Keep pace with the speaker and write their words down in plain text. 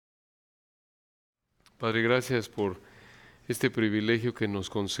Padre, gracias por este privilegio que nos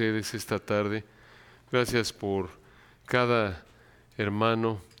concedes esta tarde. Gracias por cada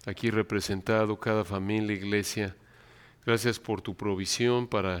hermano aquí representado, cada familia, iglesia. Gracias por tu provisión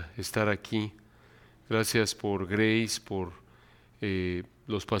para estar aquí. Gracias por Grace, por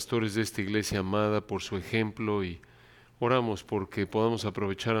los pastores de esta iglesia amada, por su ejemplo, y oramos porque podamos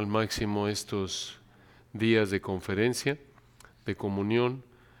aprovechar al máximo estos días de conferencia, de comunión,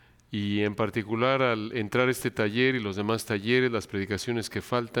 y en particular al entrar este taller y los demás talleres, las predicaciones que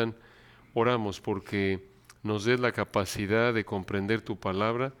faltan, oramos porque nos des la capacidad de comprender tu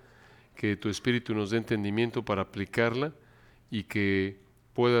palabra, que tu Espíritu nos dé entendimiento para aplicarla y que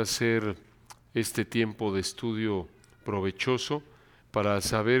pueda ser este tiempo de estudio provechoso para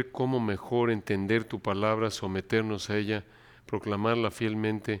saber cómo mejor entender tu palabra, someternos a ella, proclamarla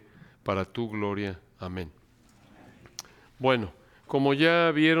fielmente para tu gloria. Amén. Bueno, como ya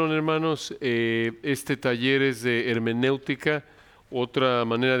vieron, hermanos, este taller es de hermenéutica. Otra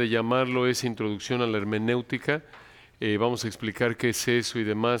manera de llamarlo es introducción a la hermenéutica. Vamos a explicar qué es eso y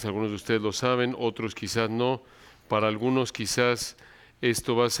demás. Algunos de ustedes lo saben, otros quizás no. Para algunos quizás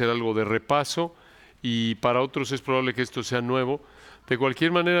esto va a ser algo de repaso y para otros es probable que esto sea nuevo. De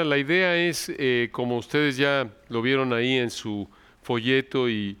cualquier manera, la idea es, como ustedes ya lo vieron ahí en su folleto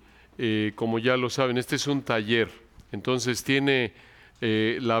y como ya lo saben, este es un taller. Entonces tiene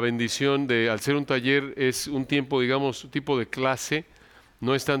la bendición de, al ser un taller, es un tiempo, digamos, un tipo de clase.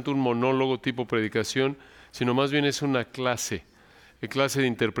 No es tanto un monólogo tipo predicación, sino más bien es una clase de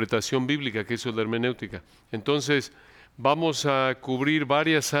interpretación bíblica, que eso es la hermenéutica. Entonces, vamos a cubrir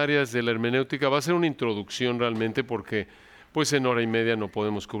varias áreas de la hermenéutica. Va a ser una introducción realmente porque, pues en hora y media no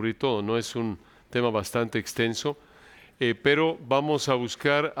podemos cubrir todo, no es un tema bastante extenso, pero vamos a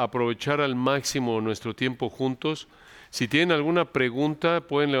buscar aprovechar al máximo nuestro tiempo juntos. Si tienen alguna pregunta,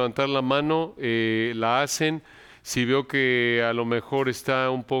 pueden levantar la mano, la hacen. Si veo que a lo mejor nos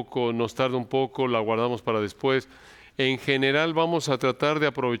tarda un poco, la guardamos para después. En general vamos a tratar de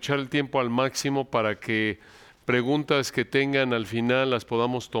aprovechar el tiempo al máximo para que preguntas que tengan al final las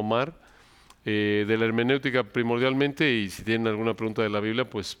podamos tomar de la hermenéutica primordialmente, y si tienen alguna pregunta de la Biblia,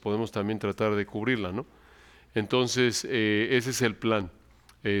 pues podemos también tratar de cubrirla, ¿no? Entonces, ese es el plan,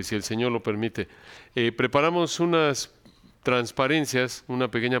 si el Señor lo permite. Preparamos unas transparencias, una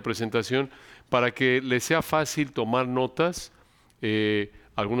pequeña presentación para que les sea fácil tomar notas.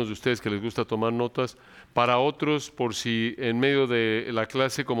 Algunos de ustedes que les gusta tomar notas, para otros, por si en medio de la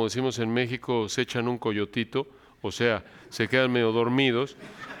clase, como decimos en México, se echan un coyotito, o sea, se quedan medio dormidos.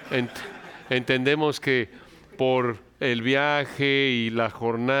 Entendemos que por el viaje y la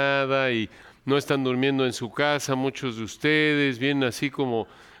jornada y no están durmiendo en su casa, muchos de ustedes vienen así como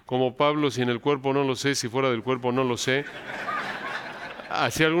Pablo, si en el cuerpo no lo sé, si fuera del cuerpo no lo sé.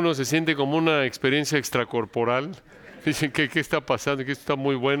 Así algunos se sienten como una experiencia extracorporal. Dicen que qué está pasando, que esto está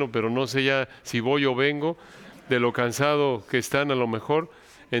muy bueno, pero no sé ya si voy o vengo, de lo cansado que están a lo mejor.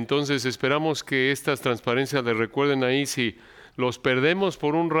 Entonces esperamos que estas transparencias les recuerden ahí, si los perdemos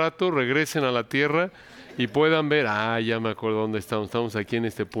por un rato, regresen a la tierra y puedan ver, ya me acuerdo dónde estamos aquí en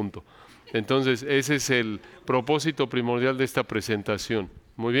este punto. Entonces ese es el propósito primordial de esta presentación.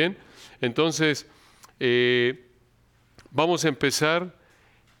 Muy bien, entonces vamos a empezar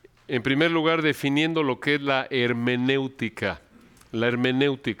en primer lugar definiendo lo que es la hermenéutica. La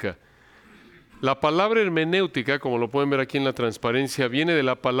hermenéutica. La palabra hermenéutica, como lo pueden ver aquí en la transparencia, viene de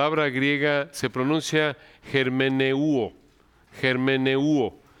la palabra griega, se pronuncia hermeneuo.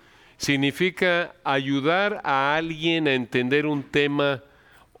 Hermeneuo. Significa ayudar a alguien a entender un tema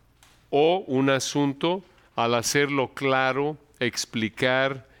o un asunto al hacerlo claro,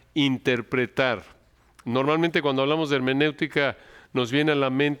 explicar, interpretar. Normalmente cuando hablamos de hermenéutica nos viene a la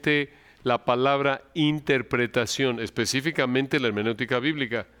mente la palabra interpretación, específicamente la hermenéutica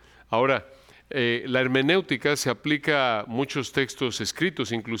bíblica. Ahora, la hermenéutica se aplica a muchos textos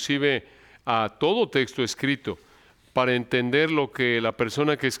escritos, inclusive a todo texto escrito, para entender lo que la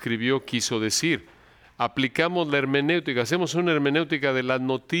persona que escribió quiso decir. Aplicamos la hermenéutica, hacemos una hermenéutica de las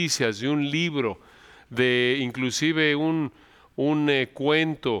noticias, de un libro, de inclusive un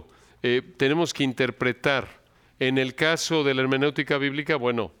cuento. Tenemos que interpretar. En el caso de la hermenéutica bíblica,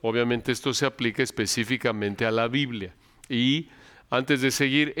 bueno, obviamente esto se aplica específicamente a la Biblia. Y antes de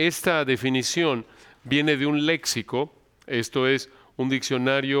seguir, esta definición viene de un léxico, esto es un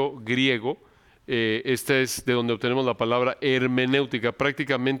diccionario griego. Esta es de donde obtenemos la palabra hermenéutica.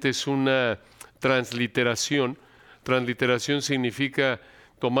 Prácticamente es una transliteración. Transliteración significa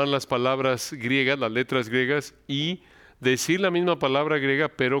tomar las palabras griegas, las letras griegas, y decir la misma palabra griega,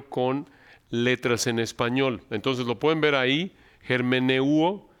 pero con letras en español. Entonces lo pueden ver ahí,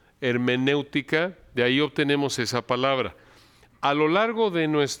 hermeneuo, hermenéutica, de ahí obtenemos esa palabra. A lo largo de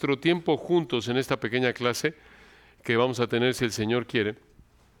nuestro tiempo juntos en esta pequeña clase que vamos a tener si el Señor quiere,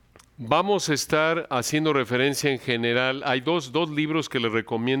 vamos a estar haciendo referencia en general. Hay dos libros que les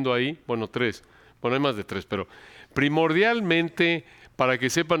recomiendo ahí, bueno, tres, bueno, hay más de tres, pero primordialmente para que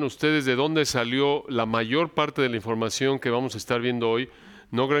sepan ustedes de dónde salió la mayor parte de la información que vamos a estar viendo hoy.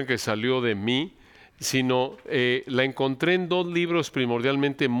 No crean que salió de mí, sino la encontré en dos libros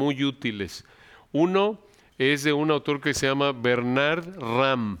primordialmente muy útiles. Uno es de un autor que se llama Bernard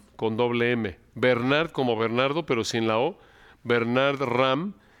Ramm, con doble M. Bernard como Bernardo, pero sin la O. Bernard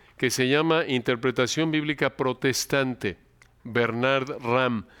Ramm, que se llama Interpretación Bíblica Protestante. Bernard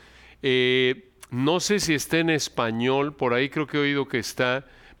Ramm. No sé si está en español, por ahí creo que he oído que está,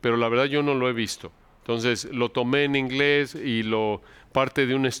 pero la verdad yo no lo he visto. Entonces lo tomé en inglés y parte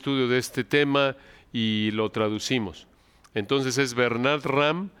de un estudio de este tema y lo traducimos. Entonces es Bernard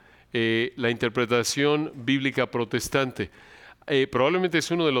Ramm, la interpretación bíblica protestante. Probablemente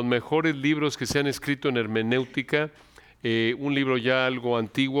es uno de los mejores libros que se han escrito en hermenéutica, un libro ya algo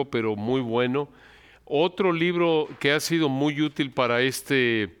antiguo, pero muy bueno. Otro libro que ha sido muy útil para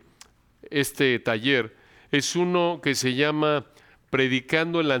este taller es uno que se llama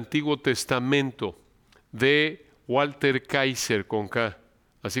Predicando el Antiguo Testamento, de Walter Kaiser, con K.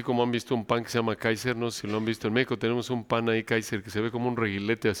 Así como han visto un pan que se llama Kaiser, no sé si lo han visto en México, tenemos un pan ahí Kaiser que se ve como un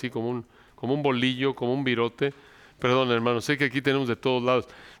reguilete, así como un bolillo, como un virote. Perdón, hermano, sé que aquí tenemos de todos lados.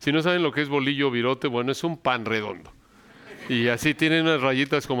 Si no saben lo que es bolillo o virote, bueno, es un pan redondo. Y así tiene unas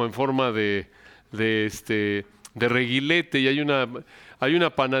rayitas como en forma de reguilete, y hay una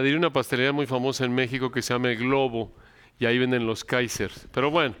panadería, una pastelería muy famosa en México que se llama El Globo, y ahí venden los Kaisers. Pero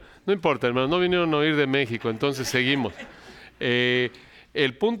bueno, no importa, hermano, no vinieron a oír de México, entonces seguimos.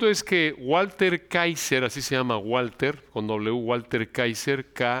 El punto es que Walter Kaiser, así se llama Walter, con W, Walter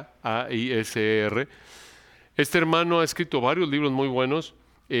Kaiser, K-A-I-S-E-R. Este hermano ha escrito varios libros muy buenos.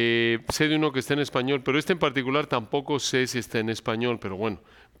 Sé de uno que está en español, pero este en particular tampoco sé si está en español, pero bueno,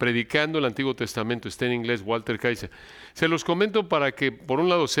 Predicando el Antiguo Testamento, está en inglés, Walter Kaiser. Se los comento para que, por un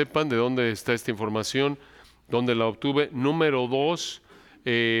lado, sepan de dónde está esta información, dónde la obtuve. Número dos,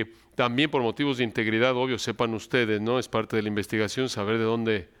 también por motivos de integridad, obvio, sepan ustedes, ¿no? Es parte de la investigación, saber de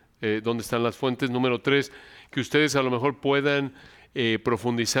dónde están las fuentes. Número tres, que ustedes a lo mejor puedan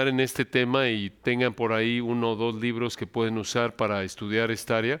profundizar en este tema y tengan por ahí uno o dos libros que pueden usar para estudiar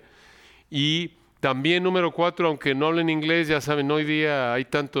esta área. Y también, número cuatro, aunque no hablen inglés, ya saben, hoy día hay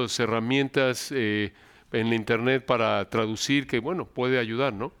tantas herramientas en la internet para traducir que, bueno, puede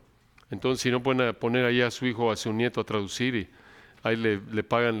ayudar, ¿no? Entonces, si no, pueden poner ahí a su hijo o a su nieto a traducir y ahí le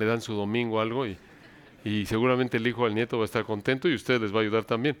pagan, le dan su domingo o algo y seguramente el hijo o el nieto va a estar contento y usted les va a ayudar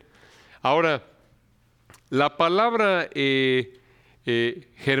también. Ahora, la palabra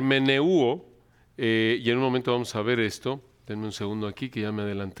hermeneuo, y en un momento vamos a ver esto, denme un segundo aquí que ya me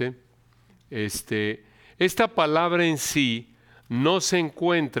adelanté. Esta palabra en sí no se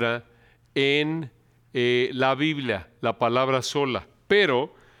encuentra en la Biblia, la palabra sola,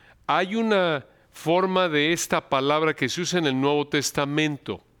 pero hay una forma de esta palabra que se usa en el Nuevo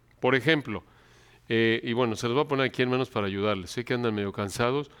Testamento. Por ejemplo, y bueno, se los voy a poner aquí, hermanos, para ayudarles. Sé que andan medio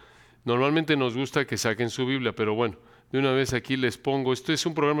cansados. Normalmente nos gusta que saquen su Biblia, pero bueno, de una vez aquí les pongo. Esto es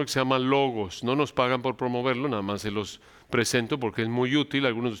un programa que se llama Logos. No nos pagan por promoverlo, nada más se los presento porque es muy útil.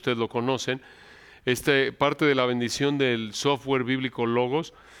 Algunos de ustedes lo conocen. Parte de la bendición del software bíblico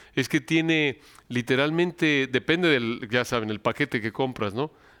Logos es que tiene literalmente, depende del, ya saben, el paquete que compras,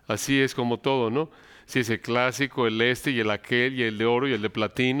 ¿no? Así es como todo, ¿no? Si es el clásico, el y el aquel, y el de oro y el de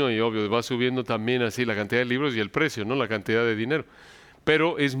platino, y obvio, va subiendo también así la cantidad de libros y el precio, ¿no? La cantidad de dinero.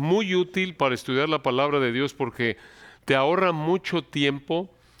 Pero es muy útil para estudiar la palabra de Dios porque te ahorra mucho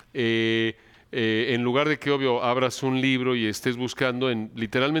tiempo, en lugar de que, obvio, abras un libro y estés buscando,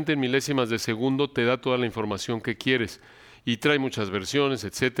 literalmente en milésimas de segundo te da toda la información que quieres y trae muchas versiones,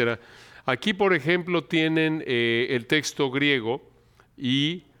 etcétera. Aquí, por ejemplo, tienen el texto griego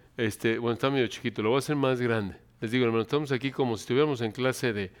y, bueno, está medio chiquito, lo voy a hacer más grande. Les digo, hermano, estamos aquí como si estuviéramos en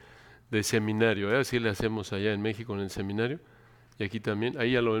clase de seminario, así le hacemos allá en México en el seminario, y aquí también,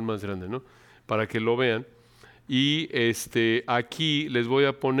 ahí ya lo ven más grande, ¿no? Para que lo vean. Y aquí les voy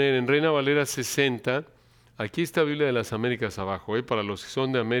a poner en Reina Valera 60, aquí está Biblia de las Américas abajo, para los que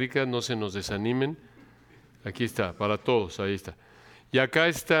son de América, no se nos desanimen, aquí está, para todos, ahí está. Y acá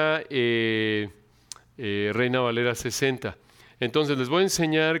está Reina Valera 60. Entonces les voy a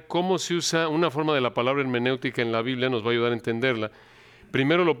enseñar cómo se usa una forma de la palabra hermenéutica en la Biblia, nos va a ayudar a entenderla.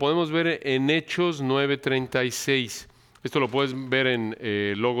 Primero lo podemos ver en Hechos 9:36. Esto lo puedes ver en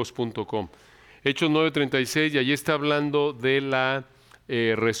logos.com. Hechos 9:36, y allí está hablando de la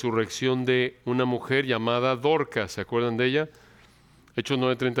resurrección de una mujer llamada Dorcas. ¿Se acuerdan de ella? Hechos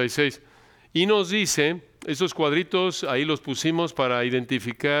 9:36. Y nos dice, esos cuadritos ahí los pusimos para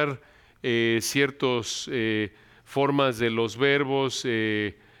identificar ciertas formas de los verbos.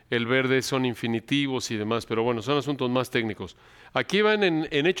 El verde son infinitivos y demás, pero bueno, son asuntos más técnicos. Aquí van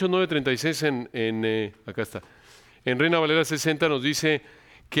en Hechos 9:36, acá está. En Reina Valera 60 nos dice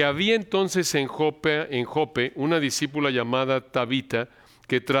que había entonces en Jope una discípula llamada Tabita,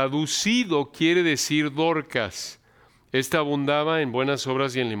 que traducido quiere decir Dorcas. Esta abundaba en buenas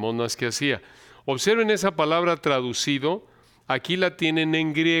obras y en limosnas que hacía. Observen esa palabra traducido, aquí la tienen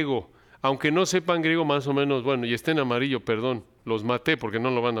en griego. Aunque no sepan griego más o menos, bueno, y está en amarillo, perdón, los maté porque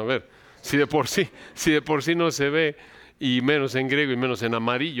no lo van a ver. Si de por sí no se ve, y menos en griego y menos en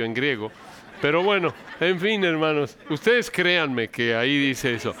amarillo en griego. Pero bueno, en fin, hermanos, ustedes créanme que ahí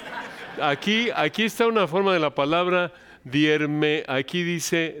dice eso. Aquí está una forma de la palabra aquí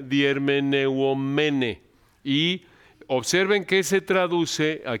dice diermeneuomene. Y observen que se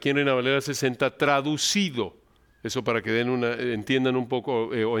traduce, aquí en Reina Valera 60, traducido. Eso para que entiendan un poco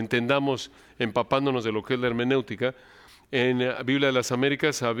o entendamos, empapándonos de lo que es la hermenéutica. En la Biblia de las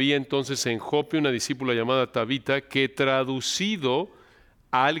Américas había entonces en Jope una discípula llamada Tabita que traducido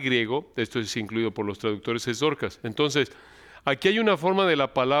al griego, esto es incluido por los traductores, es Dorcas. Entonces, aquí hay una forma de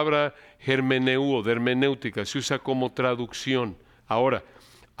la palabra hermeneuo, de hermenéutica, se usa como traducción. Ahora,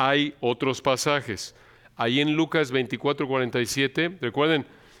 hay otros pasajes. Ahí en Lucas 24:47, recuerden,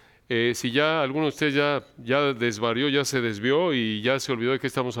 si ya alguno de ustedes ya desvarió, ya se desvió y ya se olvidó de qué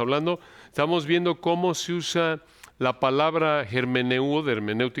estamos hablando, estamos viendo cómo se usa la palabra hermeneuo, de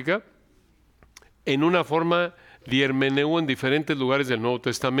hermenéutica, en una forma de hermeneuo en diferentes lugares del Nuevo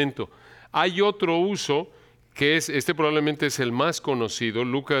Testamento. Hay otro uso que este probablemente es el más conocido,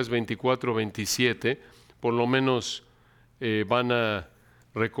 Lucas 24:27, por lo menos van a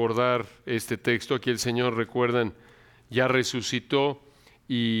recordar este texto. Aquí el Señor, recuerdan, ya resucitó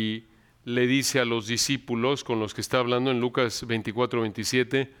y le dice a los discípulos con los que está hablando en Lucas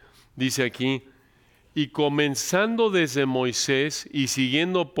 24:27, dice aquí, y comenzando desde Moisés y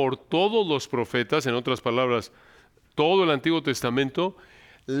siguiendo por todos los profetas, en otras palabras, todo el Antiguo Testamento,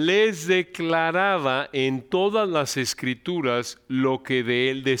 les declaraba en todas las Escrituras lo que de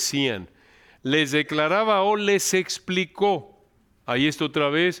él decían. Les declaraba o les explicó. Ahí está otra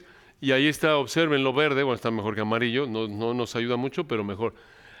vez, y ahí está, observen lo verde, bueno, está mejor que amarillo, no nos ayuda mucho, pero mejor.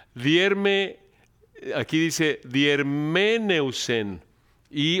 Aquí dice diermeneusen,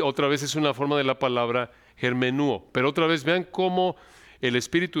 y otra vez es una forma de la palabra hermenúo. Pero otra vez vean cómo el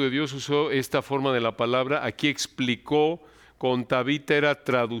Espíritu de Dios usó esta forma de la palabra. Aquí explicó, con Tabita era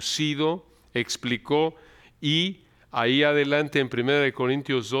traducido, explicó, y ahí adelante en 1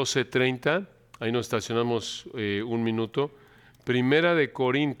 Corintios 12:30, ahí nos estacionamos un minuto, 1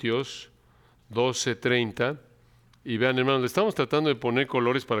 Corintios 12:30, y vean, hermanos, le estamos tratando de poner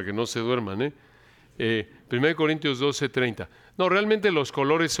colores para que no se duerman, 1 Corintios 12:30. No, realmente los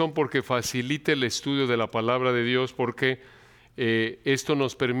colores son porque facilita el estudio de la palabra de Dios, porque esto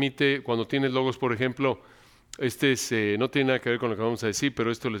nos permite, cuando tienes logos, por ejemplo, no tiene nada que ver con lo que vamos a decir,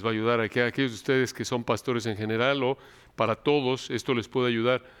 pero esto les va a ayudar a aquellos de ustedes que son pastores en general o para todos, esto les puede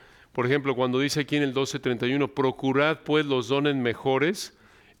ayudar. Por ejemplo, cuando dice aquí en el 12:31, procurad pues los dones mejores,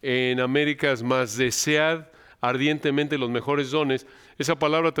 en Américas más desead ardientemente los mejores dones. Esa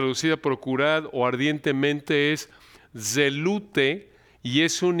palabra traducida procurad o ardientemente es zelute y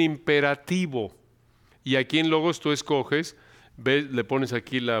es un imperativo. Y aquí en Logos tú escoges, le pones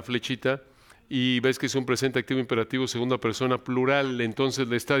aquí la flechita y ves que es un presente activo imperativo, segunda persona plural. Entonces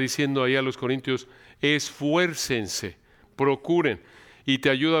le está diciendo ahí a los corintios, esfuércense, procuren. Y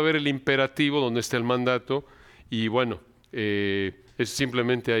te ayuda a ver el imperativo donde está el mandato. Y bueno, es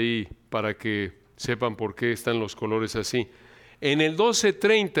simplemente ahí para que sepan por qué están los colores así. En el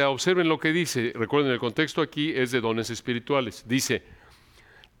 12:30, observen lo que dice. Recuerden, el contexto aquí es de dones espirituales. Dice,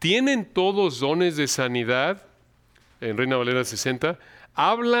 ¿tienen todos dones de sanidad? En Reina Valera 60.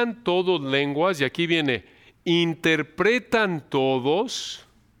 ¿Hablan todos lenguas? Y aquí viene, ¿interpretan todos?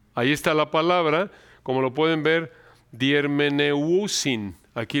 Ahí está la palabra, como lo pueden ver, diermeneusin.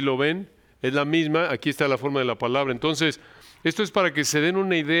 Aquí lo ven, es la misma, aquí está la forma de la palabra. Entonces, esto es para que se den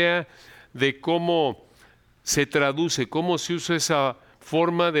una idea de cómo se traduce, cómo se usa esa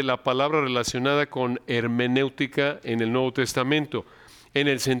forma de la palabra relacionada con hermenéutica en el Nuevo Testamento, en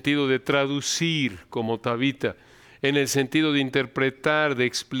el sentido de traducir, como Tabita, en el sentido de interpretar, de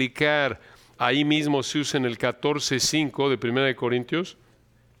explicar. Ahí mismo se usa en el 14:5 de 1 Corintios,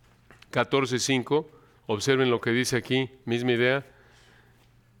 14:5, observen lo que dice aquí, misma idea.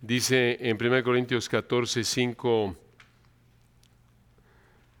 Dice en 1 Corintios 14:5,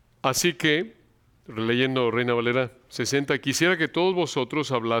 Así que, leyendo Reina Valera 60, quisiera que todos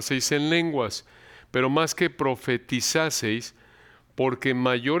vosotros hablaseis en lenguas, pero más que profetizaseis, porque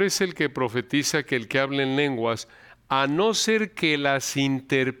mayor es el que profetiza que el que habla en lenguas, a no ser que las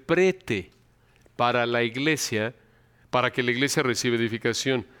interprete para la iglesia, para que la iglesia reciba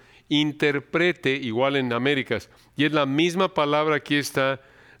edificación. Interprete, igual en Américas, y es la misma palabra, aquí está,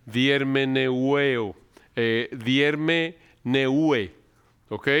 diermeneueo, diermeneue,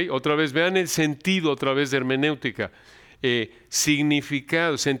 ¿ok? Otra vez, vean el sentido otra vez de hermenéutica,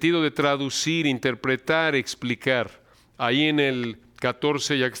 significado, sentido de traducir, interpretar, explicar. Ahí en el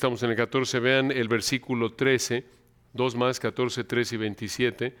 14, ya que estamos en el 14, vean el versículo 13, dos más, 14, 13 y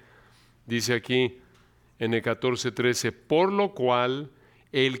 27, dice aquí en el 14, 13, por lo cual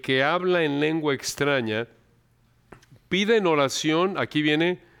el que habla en lengua extraña pide en oración, aquí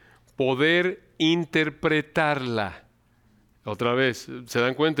viene, poder interpretarla. Otra vez, ¿se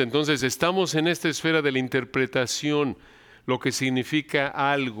dan cuenta? Entonces, estamos en esta esfera de la interpretación, lo que significa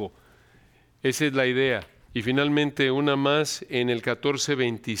algo. Esa es la idea. Y finalmente, una más en el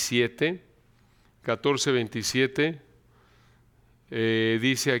 14:27. 14:27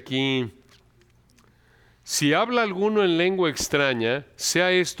 dice aquí, si habla alguno en lengua extraña,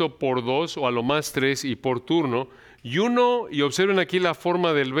 sea esto por dos o a lo más tres y por turno, y uno, y observen aquí la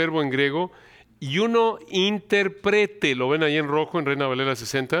forma del verbo en griego, y uno interprete, lo ven ahí en rojo en Reina Valera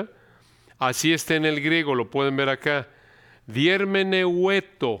 60, así está en el griego, lo pueden ver acá,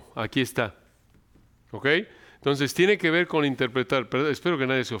 diermeneueto, aquí está, ¿ok? Entonces tiene que ver con interpretar, pero espero que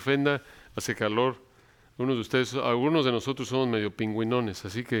nadie se ofenda, hace calor, algunos de nosotros somos medio pingüinones,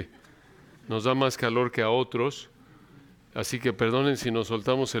 así que nos da más calor que a otros, así que perdonen si nos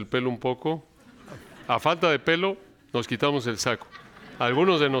soltamos el pelo un poco, a falta de pelo nos quitamos el saco,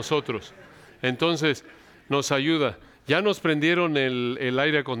 algunos de nosotros. Entonces, nos ayuda. Ya nos prendieron el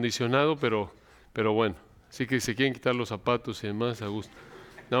aire acondicionado, pero bueno. Así que si quieren quitar los zapatos y demás, a gusto.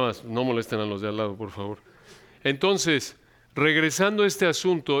 Nada más, no molesten a los de al lado, por favor. Entonces, regresando a este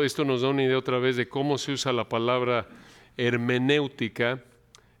asunto, esto nos da una idea otra vez de cómo se usa la palabra hermenéutica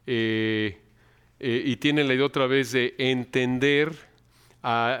y tiene la idea otra vez de entender,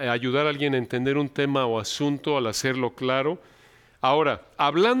 a ayudar a alguien a entender un tema o asunto al hacerlo claro. Ahora,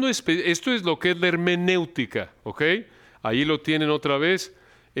 hablando, esto es lo que es la hermenéutica, ¿ok? Ahí lo tienen otra vez,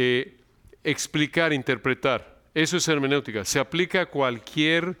 explicar, interpretar. Eso es hermenéutica. Se aplica a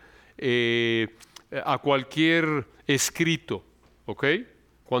cualquier escrito, ¿ok?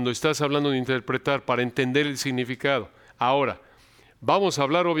 Cuando estás hablando de interpretar para entender el significado. Ahora, vamos a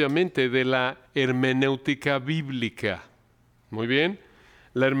hablar obviamente de la hermenéutica bíblica. Muy bien.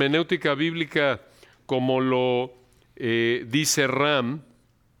 La hermenéutica bíblica, como lo dice Ram,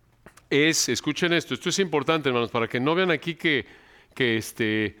 escuchen esto es importante, hermanos, para que no vean aquí que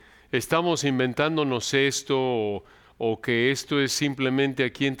estamos inventándonos esto o que esto es simplemente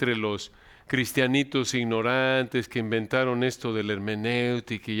aquí entre los cristianitos ignorantes que inventaron esto de la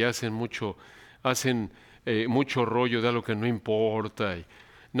hermenéutica y hacen mucho rollo de algo que no importa.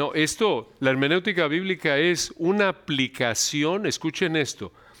 No, la hermenéutica bíblica es una aplicación, escuchen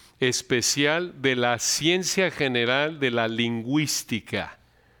esto, especial de la ciencia general de la lingüística.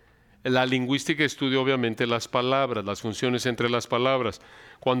 La lingüística estudia obviamente las palabras, las funciones entre las palabras.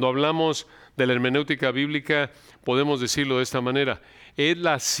 Cuando hablamos de la hermenéutica bíblica, podemos decirlo de esta manera, es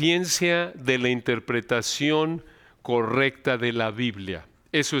la ciencia de la interpretación correcta de la Biblia.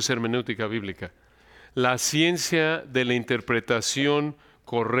 Eso es hermenéutica bíblica. La ciencia de la interpretación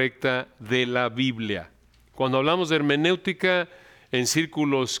correcta de la Biblia. Cuando hablamos de hermenéutica en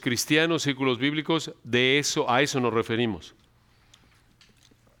círculos cristianos, círculos bíblicos, a eso nos referimos.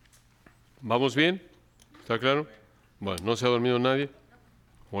 ¿Vamos bien? ¿Está claro? Bueno, ¿no se ha dormido nadie?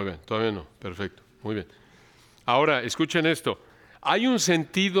 Muy bien, todavía no. Perfecto, muy bien. Ahora, escuchen esto. Hay un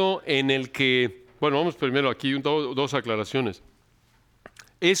sentido en el que, vamos primero aquí, dos aclaraciones.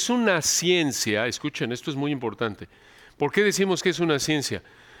 Es una ciencia, escuchen, esto es muy importante. ¿Por qué decimos que es una ciencia?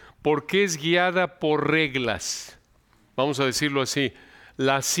 Porque es guiada por reglas. Vamos a decirlo así.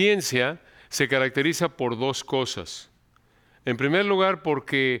 La ciencia se caracteriza por dos cosas. En primer lugar,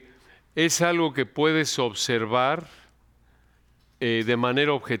 porque es algo que puedes observar de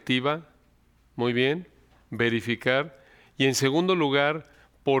manera objetiva, muy bien, verificar. Y en segundo lugar,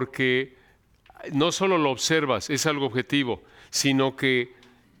 porque no solo lo observas, es algo objetivo, sino que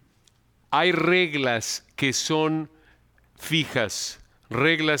hay reglas que son fijas,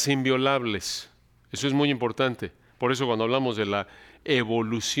 reglas inviolables. Eso es muy importante. Por eso cuando hablamos de la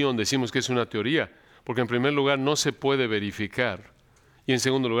evolución decimos que es una teoría, porque en primer lugar no se puede verificar y en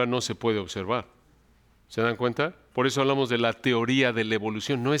segundo lugar no se puede observar. ¿Se dan cuenta? Por eso hablamos de la teoría de la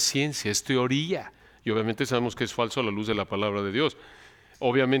evolución. No es ciencia, es teoría. Y obviamente sabemos que es falso a la luz de la palabra de Dios.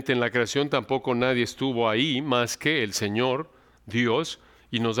 Obviamente en la creación tampoco nadie estuvo ahí más que el Señor, Dios,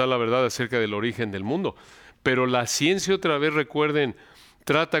 y nos da la verdad acerca del origen del mundo. Pero la ciencia, otra vez recuerden,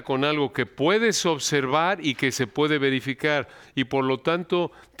 trata con algo que puedes observar y que se puede verificar, y por lo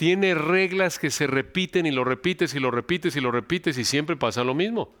tanto tiene reglas que se repiten y lo repites y lo repites y lo repites y siempre pasa lo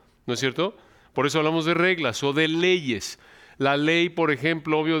mismo, ¿no es cierto? Por eso hablamos de reglas o de leyes. La ley, por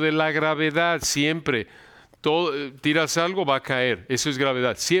ejemplo, obvio, de la gravedad, siempre tiras algo, va a caer, eso es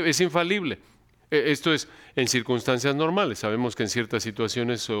gravedad, es infalible. Esto es en circunstancias normales, sabemos que en ciertas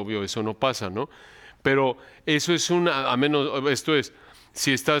situaciones, obvio, eso no pasa, ¿no? Pero eso es a menos, esto es,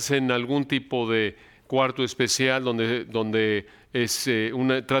 si estás en algún tipo de cuarto especial donde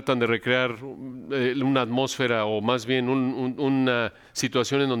tratan de recrear una atmósfera o más bien una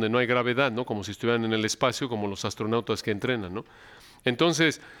situación en donde no hay gravedad, ¿no? Como si estuvieran en el espacio, como los astronautas que entrenan, ¿no?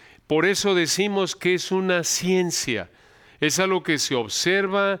 Entonces, por eso decimos que es una ciencia. Es algo que se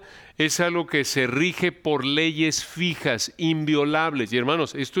observa, es algo que se rige por leyes fijas, inviolables. Y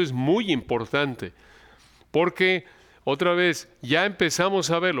hermanos, esto es muy importante, porque otra vez ya empezamos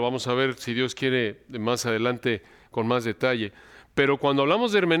a verlo, vamos a ver si Dios quiere más adelante con más detalle. Pero cuando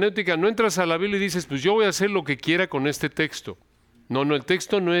hablamos de hermenéutica, no entras a la Biblia y dices, pues yo voy a hacer lo que quiera con este texto. No, el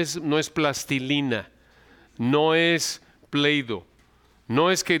texto no es plastilina, no es Play-Doh. No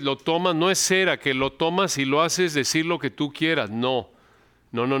es que lo tomas, no es cera, que lo tomas y lo haces decir lo que tú quieras. No.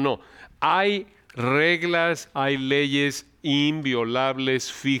 Hay reglas, hay leyes inviolables,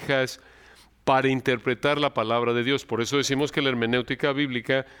 fijas, para interpretar la palabra de Dios. Por eso decimos que la hermenéutica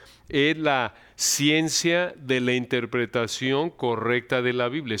bíblica es la ciencia de la interpretación correcta de la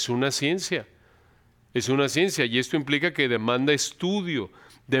Biblia. Es una ciencia. Y esto implica que demanda estudio,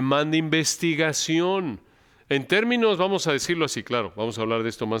 demanda investigación. En términos, vamos a decirlo así, claro, vamos a hablar de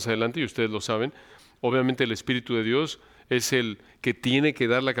esto más adelante y ustedes lo saben. Obviamente el Espíritu de Dios es el que tiene que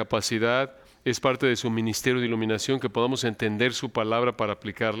dar la capacidad, es parte de su ministerio de iluminación, que podamos entender su palabra para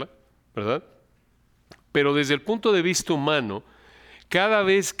aplicarla, ¿verdad? Pero desde el punto de vista humano, cada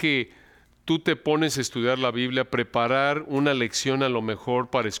vez que tú te pones a estudiar la Biblia, preparar una lección a lo mejor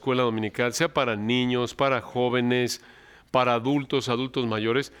para escuela dominical, sea para niños, para jóvenes, para adultos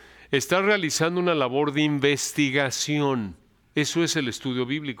mayores, estás realizando una labor de investigación. Eso es el estudio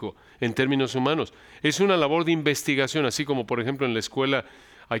bíblico en términos humanos. Es una labor de investigación, así como por ejemplo en la escuela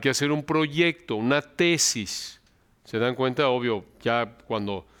hay que hacer un proyecto, una tesis. ¿Se dan cuenta? Obvio, ya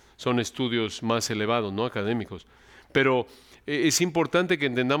cuando son estudios más elevados, ¿no? Académicos. Pero es importante que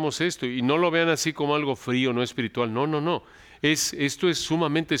entendamos esto y no lo vean así como algo frío, no espiritual. No. Esto es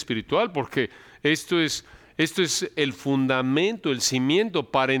sumamente espiritual porque esto es el fundamento, el cimiento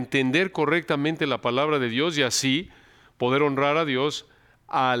para entender correctamente la palabra de Dios y así poder honrar a Dios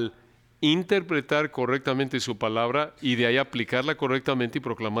al interpretar correctamente su palabra y de ahí aplicarla correctamente y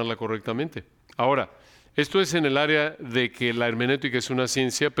proclamarla correctamente. Ahora, esto es en el área de que la hermenéutica es una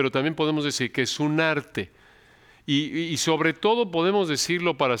ciencia, pero también podemos decir que es un arte. Y sobre todo podemos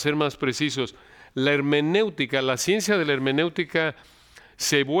decirlo para ser más precisos, la hermenéutica, la ciencia de la hermenéutica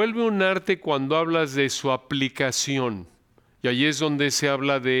se vuelve un arte cuando hablas de su aplicación. Y allí es donde se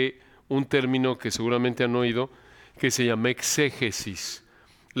habla de un término que seguramente han oído, que se llama exégesis.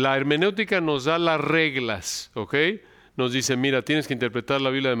 La hermenéutica nos da las reglas, ¿ok? Nos dice, mira, tienes que interpretar la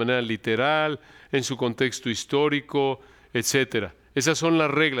Biblia de manera literal, en su contexto histórico, etcétera. Esas son las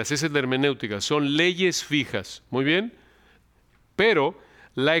reglas, esa es la hermenéutica, son leyes fijas, ¿muy bien? Pero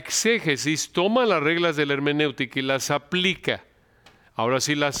la exégesis toma las reglas de la hermenéutica y las aplica. Ahora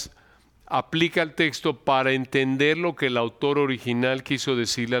sí las aplica al texto para entender lo que el autor original quiso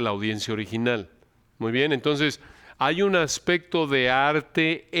decirle a la audiencia original. Muy bien, entonces hay un aspecto de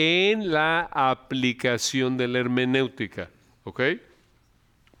arte en la aplicación de la hermenéutica, ¿ok?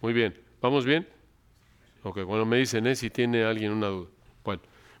 Muy bien, ¿vamos bien? Ok, bueno, me dicen, si tiene alguien una duda. Bueno,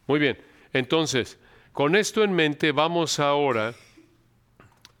 muy bien, entonces, con esto en mente, vamos ahora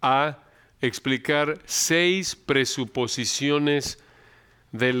a explicar 6 presuposiciones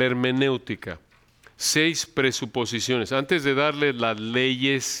de la hermenéutica. 6 presuposiciones. Antes de darle las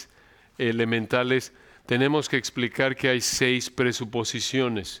leyes elementales, tenemos que explicar que hay 6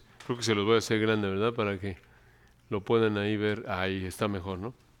 presuposiciones. Creo que se los voy a hacer grande, ¿verdad? Para que lo puedan ahí ver. Ahí está mejor,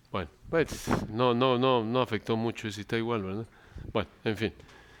 ¿no? Bueno, pues no afectó mucho, si está igual, ¿verdad? Bueno, en fin.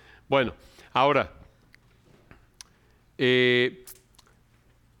 Bueno, ahora,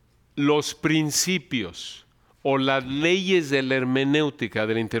 los principios o las leyes de la hermenéutica,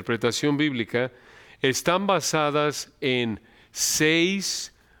 de la interpretación bíblica, están basadas en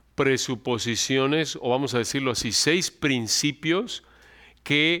 6 presuposiciones, o vamos a decirlo así, 6 principios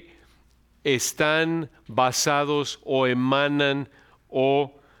que están basados o emanan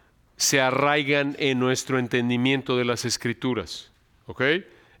o se arraigan en nuestro entendimiento de las Escrituras. ¿Ok?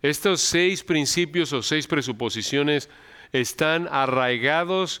 Estos 6 principios o 6 presuposiciones están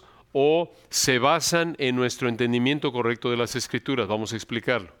arraigados o se basan en nuestro entendimiento correcto de las Escrituras. Vamos a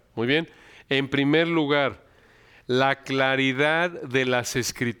explicarlo. Muy bien. En primer lugar, la claridad de las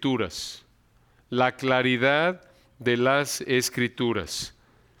Escrituras. La claridad de las Escrituras.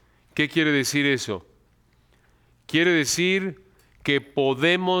 ¿Qué quiere decir eso? Quiere decir que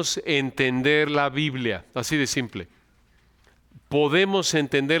podemos entender la Biblia, así de simple. Podemos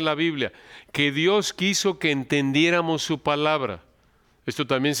entender la Biblia, que Dios quiso que entendiéramos su palabra. Esto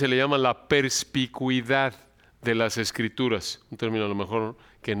también se le llama la perspicuidad de las Escrituras, un término a lo mejor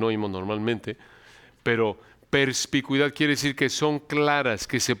que no oímos normalmente, pero perspicuidad quiere decir que son claras,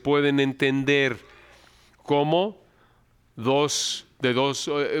 que se pueden entender como Dios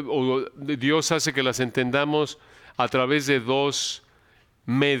hace que las entendamos a través de 2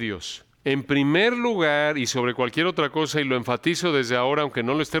 medios. En primer lugar, y sobre cualquier otra cosa, y lo enfatizo desde ahora, aunque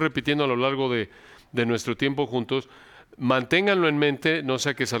no lo esté repitiendo a lo largo de nuestro tiempo juntos, manténganlo en mente, no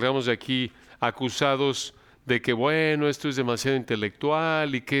sea que salgamos de aquí acusados de que, bueno, esto es demasiado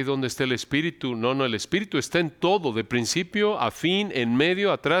intelectual y que ¿dónde está el Espíritu? No, el Espíritu está en todo, de principio a fin, en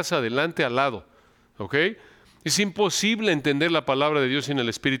medio, atrás, adelante, al lado. ¿Ok? Es imposible entender la palabra de Dios sin el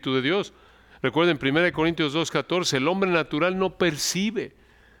Espíritu de Dios. Recuerden, 1 Corintios 2:14, el hombre natural no percibe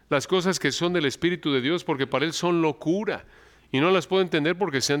las cosas que son del Espíritu de Dios porque para él son locura y no las puede entender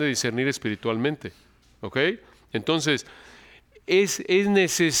porque se han de discernir espiritualmente. ¿Ok? Entonces, es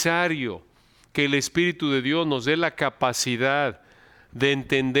necesario que el Espíritu de Dios nos dé la capacidad de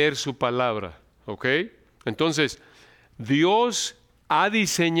entender su palabra. ¿Ok? Entonces, Dios ha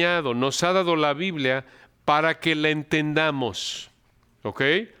diseñado, nos ha dado la Biblia para que la entendamos. ¿Ok?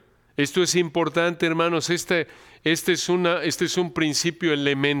 Esto es importante, hermanos. Este es un principio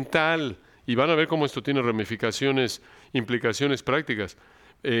elemental y van a ver cómo esto tiene ramificaciones, implicaciones prácticas.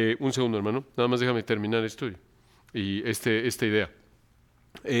 Un segundo, hermano. Nada más déjame terminar esto y esta idea.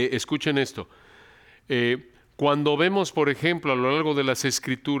 Escuchen esto. Cuando vemos, por ejemplo, a lo largo de las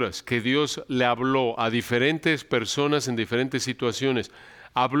Escrituras, que Dios le habló a diferentes personas en diferentes situaciones,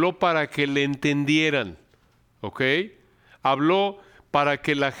 habló para que le entendieran. ¿Ok? Habló para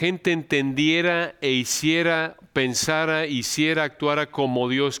que la gente entendiera e hiciera, pensara, hiciera, actuara como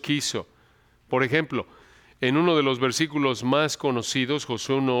Dios quiso. Por ejemplo, en uno de los versículos más conocidos,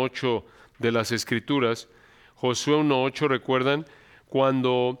 Josué 1:8 de las Escrituras, Josué 1:8, ¿recuerdan?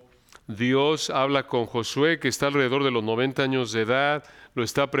 Cuando Dios habla con Josué, que está alrededor de los 90 años de edad, lo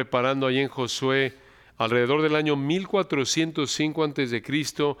está preparando ahí en Josué, alrededor del año 1405 a.C.,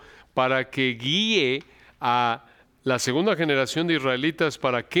 para que guíe a la segunda generación de israelitas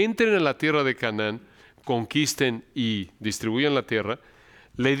para que entren en la tierra de Canaán, conquisten y distribuyan la tierra.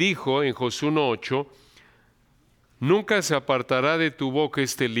 Le dijo en Josué 1:8, nunca se apartará de tu boca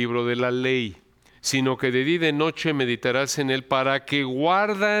este libro de la ley, sino que de día y de noche meditarás en él para que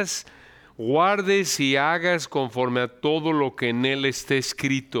guardes y hagas conforme a todo lo que en él esté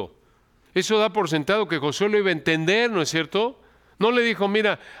escrito. Eso da por sentado que Josué lo iba a entender, ¿no es cierto? No le dijo,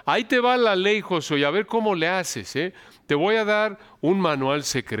 mira, ahí te va la ley, Josué, y a ver cómo le haces, ¿eh? Te voy a dar un manual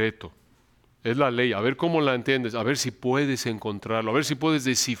secreto. Es la ley, a ver cómo la entiendes, a ver si puedes encontrarlo, a ver si puedes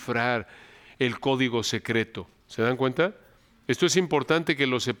descifrar el código secreto. ¿Se dan cuenta? Esto es importante que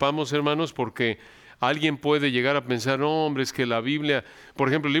lo sepamos, hermanos, porque alguien puede llegar a pensar, no, hombre, es que la Biblia, por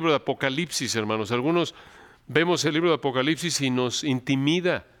ejemplo, el libro de Apocalipsis, hermanos, algunos vemos el libro de Apocalipsis y nos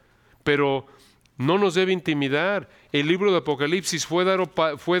intimida, pero no nos debe intimidar. El libro de Apocalipsis fue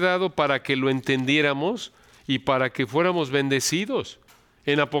dado para que lo entendiéramos y para que fuéramos bendecidos.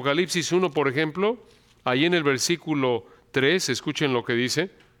 En Apocalipsis 1, por ejemplo, ahí en el versículo 3, escuchen lo que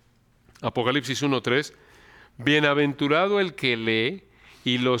dice, Apocalipsis 1:3, bienaventurado el que lee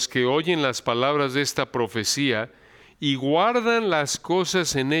y los que oyen las palabras de esta profecía y guardan las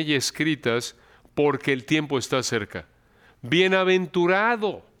cosas en ella escritas, porque el tiempo está cerca.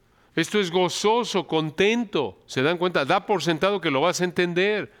 Bienaventurado. Esto es gozoso, contento. ¿Se dan cuenta? Da por sentado que lo vas a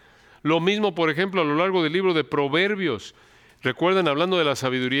entender. Lo mismo, por ejemplo, a lo largo del libro de Proverbios. ¿Recuerdan, hablando de la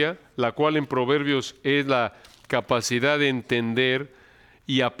sabiduría, la cual en Proverbios es la capacidad de entender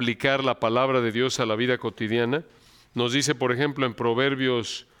y aplicar la palabra de Dios a la vida cotidiana? Nos dice, por ejemplo, en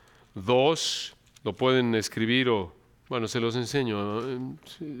Proverbios 2, lo pueden escribir o, bueno, se los enseño,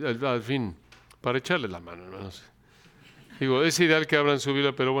 al fin, para echarle la mano, no sé. Digo, es ideal que abran su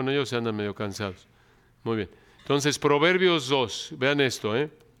Biblia, pero bueno, ellos se andan medio cansados. Muy bien. Entonces, Proverbios 2, vean esto,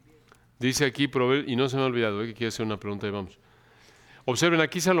 Dice aquí, y no se me ha olvidado, que quiero hacer una pregunta y vamos. Observen,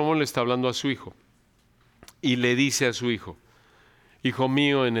 aquí Salomón le está hablando a su hijo y le dice a su hijo, hijo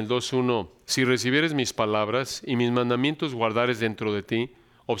mío, en el 2:1, si recibieres mis palabras y mis mandamientos guardares dentro de ti.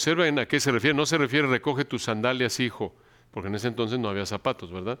 Observen a qué se refiere. No se refiere recoge tus sandalias, hijo, porque en ese entonces no había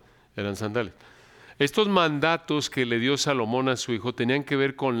zapatos, ¿verdad? Eran sandalias. Estos mandatos que le dio Salomón a su hijo tenían que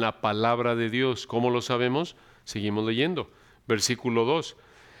ver con la palabra de Dios. ¿Cómo lo sabemos? Seguimos leyendo. Versículo 2.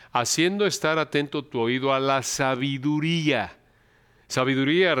 Haciendo estar atento tu oído a la sabiduría.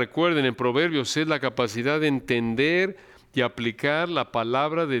 Sabiduría, recuerden, en Proverbios es la capacidad de entender y aplicar la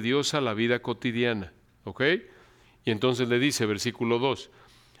palabra de Dios a la vida cotidiana. ¿Ok? Y entonces le dice, versículo 2,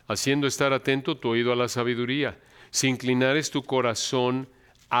 haciendo estar atento tu oído a la sabiduría, si inclinares tu corazón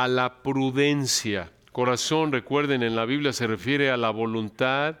a la prudencia. Corazón, recuerden, en la Biblia se refiere a la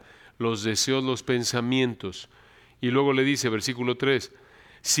voluntad, los deseos, los pensamientos. Y luego le dice, versículo 3,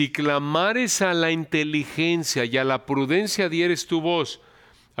 si clamares a la inteligencia y a la prudencia dieres tu voz.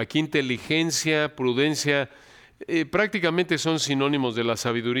 Aquí inteligencia, prudencia, prácticamente son sinónimos de la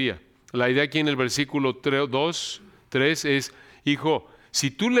sabiduría. La idea aquí en el versículo 3 es, hijo, si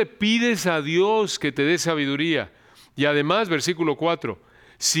tú le pides a Dios que te dé sabiduría, y además, versículo 4,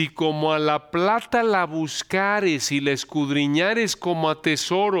 si como a la plata la buscares y la escudriñares como a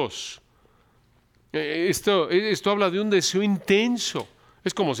tesoros. Esto habla de un deseo intenso.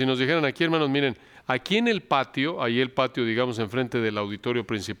 Es como si nos dijeran aquí, hermanos, miren, aquí en el patio, ahí el patio, digamos, enfrente del auditorio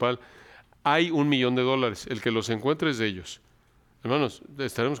principal, hay $1,000,000. El que los encuentre es de ellos. Hermanos,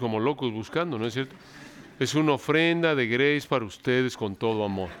 estaremos como locos buscando, ¿no es cierto? Es una ofrenda de Grace para ustedes con todo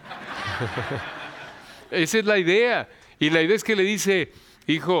amor. Esa es la idea. Y la idea es que le dice,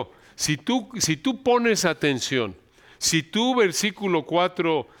 hijo, si tú pones atención, si tú, versículo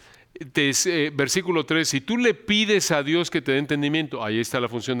 3, si tú le pides a Dios que te dé entendimiento, ahí está la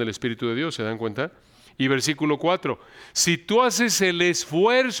función del Espíritu de Dios, ¿se dan cuenta? Y versículo 4, si tú haces el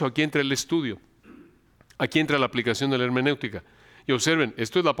esfuerzo, aquí entra el estudio, aquí entra la aplicación de la hermenéutica. Y observen,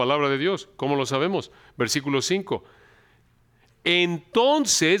 esto es la palabra de Dios, ¿cómo lo sabemos? Versículo 5,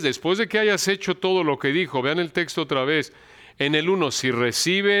 entonces, después de que hayas hecho todo lo que dijo, vean el texto otra vez, en el 1, si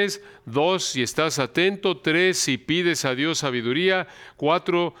recibes, 2, si estás atento, 3, si pides a Dios sabiduría,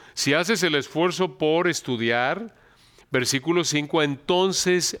 4, si haces el esfuerzo por estudiar, versículo 5,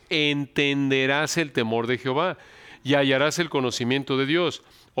 entonces entenderás el temor de Jehová y hallarás el conocimiento de Dios.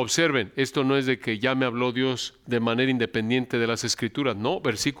 Observen, esto no es de que ya me habló Dios de manera independiente de las Escrituras, no,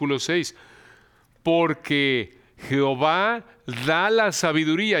 versículo 6, porque Jehová da la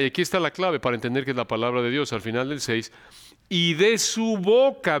sabiduría, y aquí está la clave para entender que es la palabra de Dios al final del 6, y de su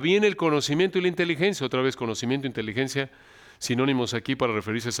boca viene el conocimiento y la inteligencia. Otra vez, conocimiento e inteligencia, sinónimos aquí para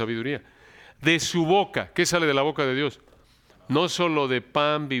referirse a sabiduría. De su boca, ¿qué sale de la boca de Dios? No solo de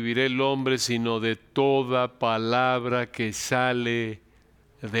pan vivirá el hombre, sino de toda palabra que sale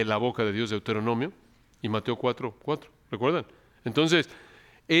de la boca de Dios, Deuteronomio y Mateo 4:4. ¿Recuerdan? Entonces,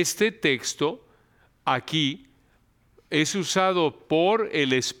 este texto aquí es usado por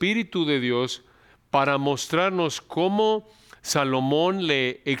el Espíritu de Dios para mostrarnos cómo Salomón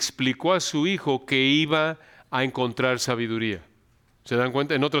le explicó a su hijo que iba a encontrar sabiduría. ¿Se dan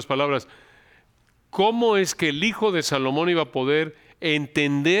cuenta? En otras palabras, ¿cómo es que el hijo de Salomón iba a poder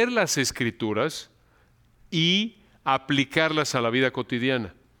entender las Escrituras y aplicarlas a la vida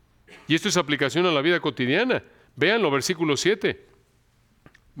cotidiana? Y esto es aplicación a la vida cotidiana. Véanlo, versículo 7.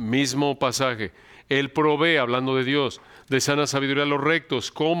 Mismo pasaje. Él provee, hablando de Dios, de sana sabiduría a los rectos.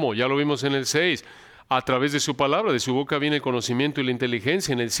 ¿Cómo? Ya lo vimos en el 6. A través de su palabra, de su boca viene el conocimiento y la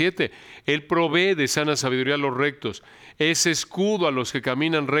inteligencia. En el 7, Él provee de sana sabiduría a los rectos. Es escudo a los que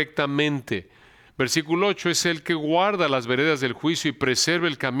caminan rectamente. Versículo 8, es el que guarda las veredas del juicio y preserva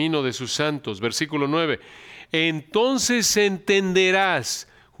el camino de sus santos. Versículo 9, entonces entenderás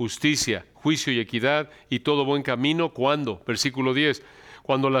justicia, juicio y equidad y todo buen camino. ¿Cuándo? Versículo 10,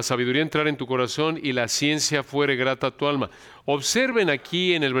 cuando la sabiduría entrare en tu corazón y la ciencia fuere grata a tu alma. Observen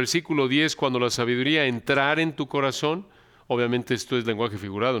aquí en el versículo 10, cuando la sabiduría entrare en tu corazón. Obviamente esto es lenguaje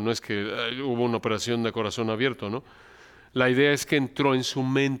figurado, no es que hubo una operación de corazón abierto, ¿no? La idea es que entró en su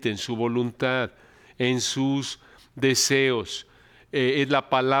mente, en su voluntad, en sus deseos. Es la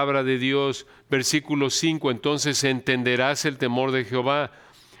palabra de Dios. Versículo 5, entonces entenderás el temor de Jehová.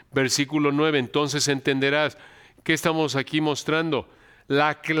 Versículo 9, entonces entenderás. ¿Qué estamos aquí mostrando?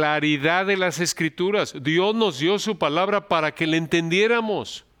 La claridad de las Escrituras. Dios nos dio su palabra para que la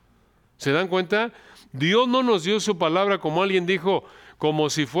entendiéramos. ¿Se dan cuenta? Dios no nos dio su palabra, como alguien dijo, como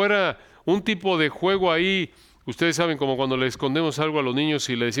si fuera un tipo de juego ahí. Ustedes saben, como cuando le escondemos algo a los niños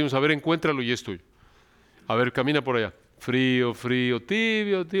y le decimos, a ver, encuéntralo y es tuyo. A ver, camina por allá. Frío, frío,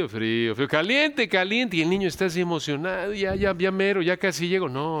 tibio, tibio, frío, frío, caliente, caliente. Y el niño está así emocionado, ya mero, ya casi llego.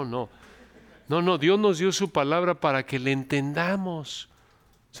 No, Dios nos dio su palabra para que le entendamos.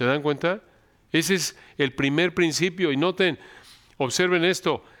 ¿Se dan cuenta? Ese es el primer principio. Y noten, observen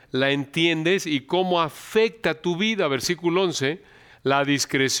esto, la entiendes y cómo afecta tu vida. Versículo 11, la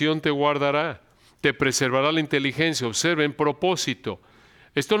discreción te guardará, te preservará la inteligencia. Observen, propósito.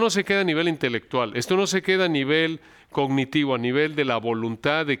 Esto no se queda a nivel intelectual, esto no se queda a nivel cognitivo, a nivel de la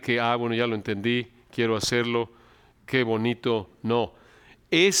voluntad de que, bueno, ya lo entendí, quiero hacerlo, qué bonito. No,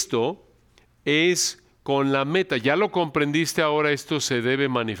 esto es con la meta, ya lo comprendiste, ahora esto se debe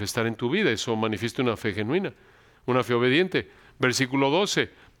manifestar en tu vida, eso manifiesta una fe genuina, una fe obediente. Versículo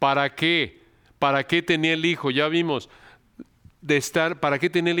 12, ¿para qué? ¿Para qué tenía el hijo? Ya vimos, ¿para qué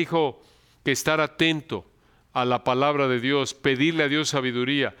tenía el hijo que estar atento a la palabra de Dios, pedirle a Dios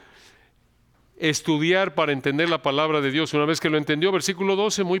sabiduría, estudiar para entender la palabra de Dios? Una vez que lo entendió, versículo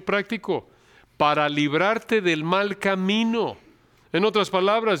 12, muy práctico, para librarte del mal camino. En otras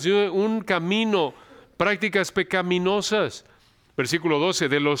palabras, un camino, prácticas pecaminosas. Versículo 12,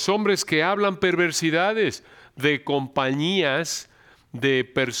 de los hombres que hablan perversidades, de compañías, de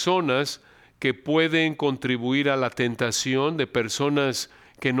personas que pueden contribuir a la tentación, de personas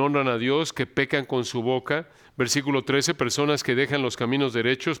que no honran a Dios, que pecan con su boca. Versículo 13, personas que dejan los caminos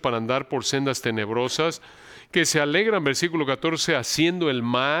derechos para andar por sendas tenebrosas, que se alegran, versículo 14, haciendo el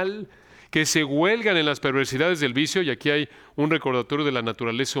mal, que se huelgan en las perversidades del vicio, y aquí hay un recordatorio de la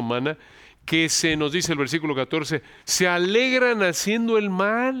naturaleza humana, que nos dice el versículo 14, se alegran haciendo el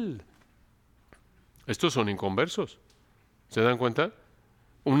mal. Estos son inconversos. ¿Se dan cuenta?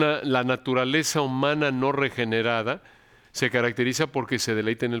 La naturaleza humana no regenerada se caracteriza porque se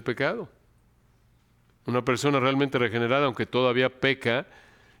deleita en el pecado. Una persona realmente regenerada, aunque todavía peca,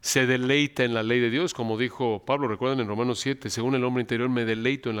 se deleita en la ley de Dios, como dijo Pablo, recuerdan en Romanos 7, según el hombre interior me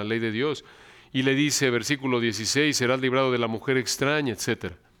deleito en la ley de Dios. Y le dice, versículo 16, serás librado de la mujer extraña,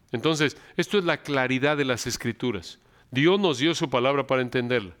 etc. Entonces, esto es la claridad de las Escrituras. Dios nos dio su palabra para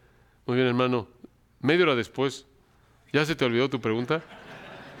entenderla. Muy bien, hermano, media hora después, ¿ya se te olvidó tu pregunta?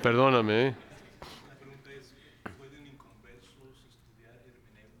 Perdóname, ¿eh?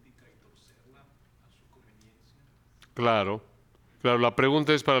 Claro, la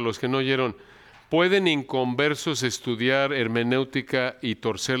pregunta es para los que no oyeron, ¿pueden inconversos estudiar hermenéutica y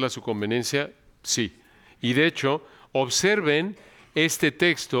torcerla a su conveniencia? Sí. Y de hecho, observen este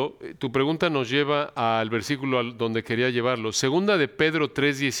texto, tu pregunta nos lleva al versículo donde quería llevarlo, Segunda de Pedro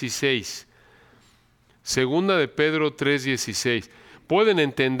 3:16. Segunda de Pedro 3:16. ¿Pueden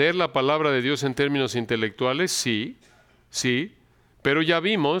entender la palabra de Dios en términos intelectuales? Sí, pero ya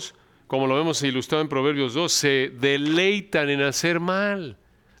vimos, como lo vemos ilustrado en Proverbios 2, se deleitan en hacer mal.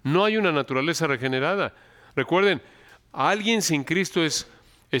 No hay una naturaleza regenerada. Recuerden, alguien sin Cristo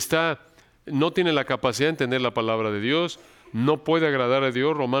no tiene la capacidad de entender la palabra de Dios, no puede agradar a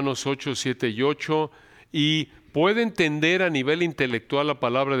Dios, Romanos 8, 7 y 8, y puede entender a nivel intelectual la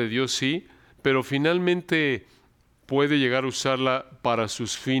palabra de Dios, sí, pero finalmente puede llegar a usarla para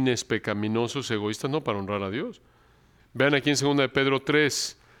sus fines pecaminosos, egoístas, no para honrar a Dios. Vean aquí en 2 de Pedro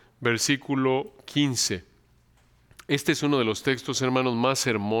 3, versículo 15. Este es uno de los textos, hermanos, más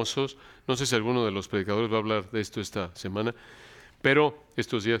hermosos. No sé si alguno de los predicadores va a hablar de esto esta semana,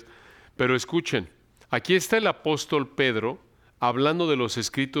 estos días. Pero escuchen, aquí está el apóstol Pedro hablando de los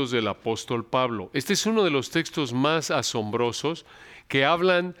escritos del apóstol Pablo. Este es uno de los textos más asombrosos que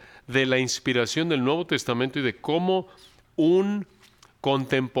hablan de la inspiración del Nuevo Testamento y de cómo un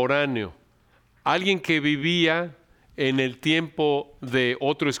contemporáneo, alguien que vivía en el tiempo de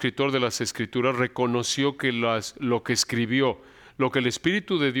otro escritor de las Escrituras, reconoció que lo que escribió, lo que el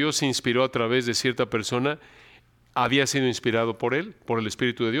Espíritu de Dios inspiró a través de cierta persona, había sido inspirado por él, por el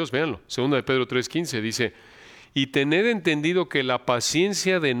Espíritu de Dios. Véanlo, 2 de Pedro 3:15 dice, y tened entendido que la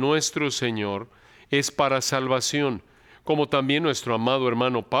paciencia de nuestro Señor es para salvación, como también nuestro amado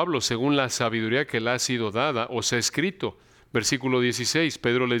hermano Pablo, según la sabiduría que le ha sido dada, os ha escrito. Versículo 16,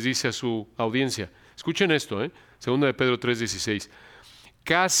 Pedro les dice a su audiencia, escuchen esto, 2 de Pedro 3:16,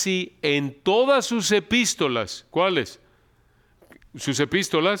 casi en todas sus epístolas, ¿cuáles? Sus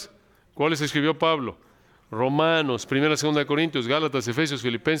epístolas, ¿cuáles escribió Pablo? Romanos, 1, 2 de Corintios, Gálatas, Efesios,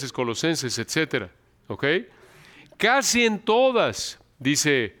 Filipenses, Colosenses, etc. ¿Ok? Casi en todas,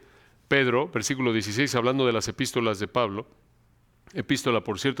 dice Pedro, versículo 16, hablando de las epístolas de Pablo. Epístola,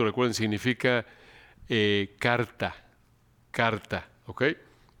 por cierto, recuerden, significa carta, ¿ok?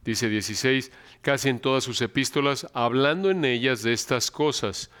 Dice 16, casi en todas sus epístolas, hablando en ellas de estas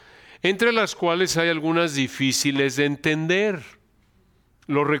cosas, entre las cuales hay algunas difíciles de entender.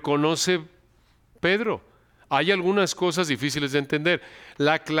 Lo reconoce Pedro. Hay algunas cosas difíciles de entender.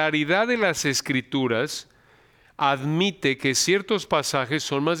 La claridad de las Escrituras admite que ciertos pasajes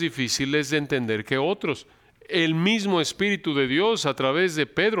son más difíciles de entender que otros. El mismo Espíritu de Dios a través de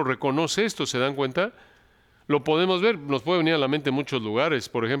Pedro reconoce esto, ¿se dan cuenta? Lo podemos ver, nos puede venir a la mente en muchos lugares.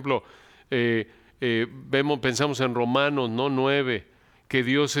 Por ejemplo, pensamos en Romanos, ¿no? 9, que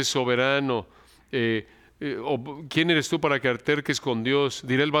Dios es soberano. ¿Quién eres tú para que alterques con Dios?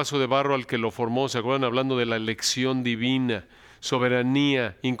 Diré el vaso de barro al que lo formó. ¿Se acuerdan? Hablando de la elección divina,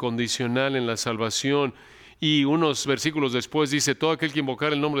 soberanía incondicional en la salvación. Y unos versículos después dice, todo aquel que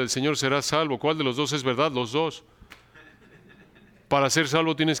invocar el nombre del Señor será salvo. ¿Cuál de los dos es verdad? Los dos. Para ser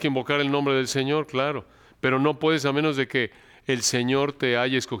salvo tienes que invocar el nombre del Señor, claro. Pero no puedes a menos de que el Señor te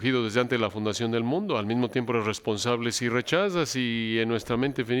haya escogido desde antes de la fundación del mundo. Al mismo tiempo eres responsable si rechazas y en nuestra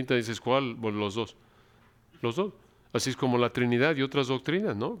mente infinita dices, ¿cuál? Bueno, los dos. Los dos. Así es como la Trinidad y otras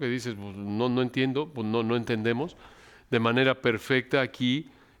doctrinas, ¿no? Que dices, pues, no entiendo, pues, no entendemos de manera perfecta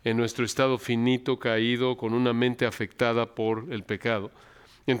aquí en nuestro estado finito, caído, con una mente afectada por el pecado.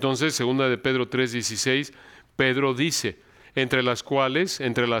 Entonces, segunda de Pedro 3:16, Pedro dice, entre las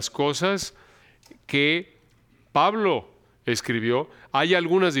cosas que Pablo escribió, hay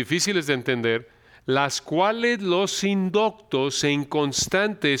algunas difíciles de entender, las cuales los indoctos e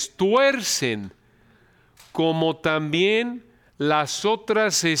inconstantes tuercen, como también las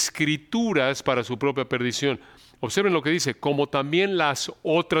otras escrituras para su propia perdición. Observen lo que dice, como también las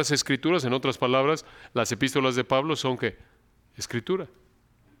otras escrituras, en otras palabras, las epístolas de Pablo son ¿qué? Escritura.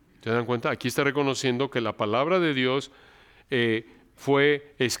 ¿Se dan cuenta? Aquí está reconociendo que la palabra de Dios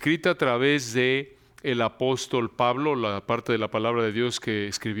fue escrita a través de el apóstol Pablo, la parte de la palabra de Dios que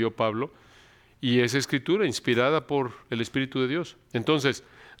escribió Pablo, y es escritura inspirada por el Espíritu de Dios. Entonces,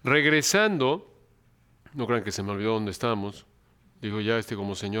 regresando, no crean que se me olvidó dónde estábamos, digo ya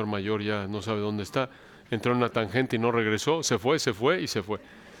como señor mayor ya no sabe dónde está, entró en una tangente y no regresó, se fue.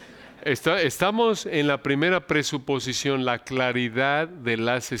 Estamos en la primera presuposición, la claridad de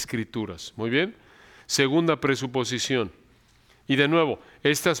las Escrituras. Muy bien. Segunda presuposición. Y de nuevo,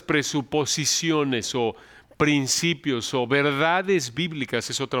 estas presuposiciones o principios o verdades bíblicas,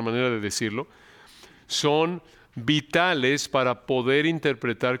 es otra manera de decirlo, son vitales para poder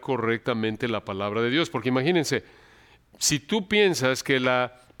interpretar correctamente la palabra de Dios. Porque imagínense, si tú piensas que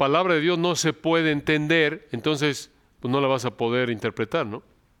la palabra de Dios no se puede entender, entonces pues no la vas a poder interpretar, ¿no?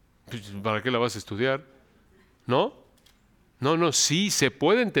 ¿Para qué la vas a estudiar? ¿No? No, sí, se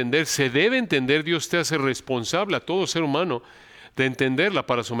puede entender, se debe entender. Dios te hace responsable a todo ser humano de entenderla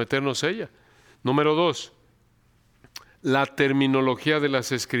para someternos a ella. Número 2, la terminología de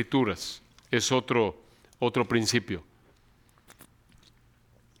las Escrituras es otro principio.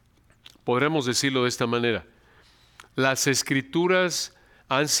 Podremos decirlo de esta manera. Las Escrituras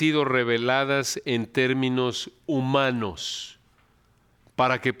han sido reveladas en términos humanos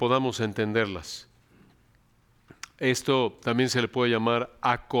para que podamos entenderlas. Esto también se le puede llamar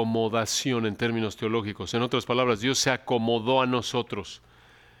acomodación en términos teológicos. En otras palabras, Dios se acomodó a nosotros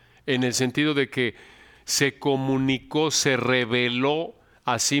en el sentido de que se comunicó, se reveló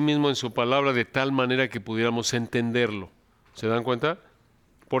a sí mismo en su palabra de tal manera que pudiéramos entenderlo. ¿Se dan cuenta?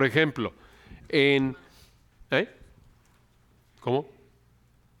 Por ejemplo, ¿Cómo?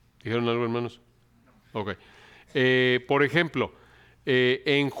 ¿Dijeron algo, hermanos? Ok. Por ejemplo,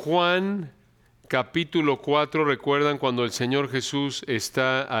 en Juan capítulo 4, ¿recuerdan cuando el Señor Jesús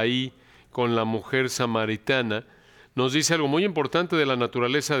está ahí con la mujer samaritana? Nos dice algo muy importante de la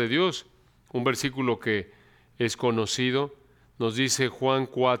naturaleza de Dios. Un versículo que es conocido. Nos dice Juan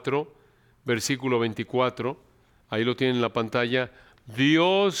 4, versículo 24. Ahí lo tienen en la pantalla.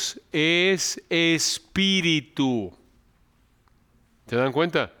 Dios es espíritu. ¿Se dan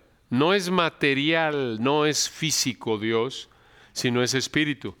cuenta? No es material, no es físico Dios, sino es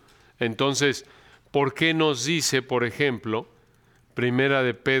espíritu. Entonces, ¿por qué nos dice, por ejemplo, Primera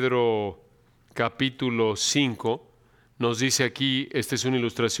de Pedro capítulo 5, nos dice aquí, esta es una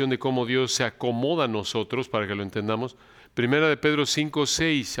ilustración de cómo Dios se acomoda a nosotros, para que lo entendamos. Primera de Pedro 5,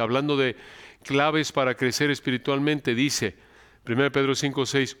 6, hablando de claves para crecer espiritualmente, dice, Primera de Pedro 5,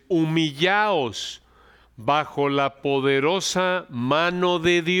 6, humillaos bajo la poderosa mano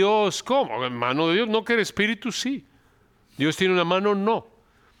de Dios. ¿Cómo? ¿Mano de Dios? ¿No que el espíritu? Sí. ¿Dios tiene una mano? No.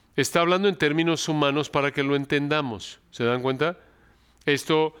 Está hablando en términos humanos para que lo entendamos. ¿Se dan cuenta?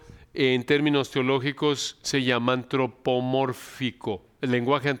 Esto en términos teológicos se llama antropomórfico, el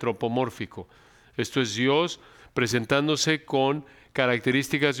lenguaje antropomórfico. Esto es Dios presentándose con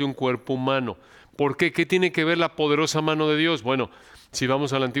características de un cuerpo humano. ¿Por qué? ¿Qué tiene que ver la poderosa mano de Dios? Bueno, si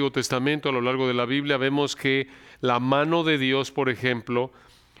vamos al Antiguo Testamento, a lo largo de la Biblia, vemos que la mano de Dios, por ejemplo,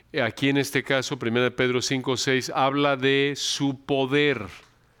 aquí en este caso, 1 Pedro 5:6, habla de su poder,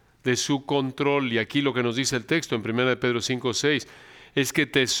 de su control. Y aquí lo que nos dice el texto en 1 Pedro 5:6 es que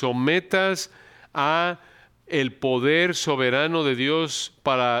te sometas a el poder soberano de Dios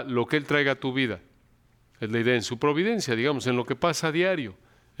para lo que Él traiga a tu vida. Es la idea, en su providencia, digamos, en lo que pasa a diario,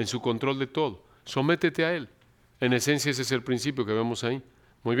 en su control de todo. Sométete a Él. En esencia ese es el principio que vemos ahí.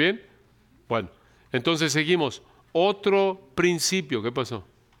 ¿Muy bien? Bueno, entonces seguimos. Otro principio. ¿Qué pasó?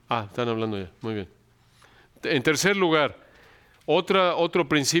 Están hablando ya. Muy bien. En tercer lugar, otro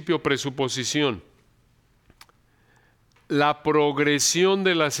principio, presuposición. La progresión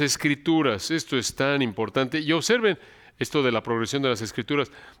de las Escrituras. Esto es tan importante. Y observen esto de la progresión de las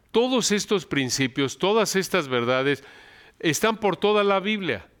Escrituras. Todos estos principios, todas estas verdades están por toda la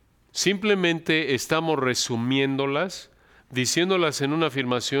Biblia. Simplemente estamos resumiéndolas, diciéndolas en una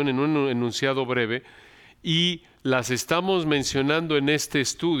afirmación, en un enunciado breve, y las estamos mencionando en este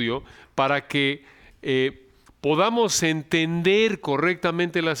estudio para que podamos entender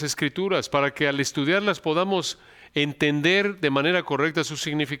correctamente las Escrituras, para que al estudiarlas podamos entender de manera correcta su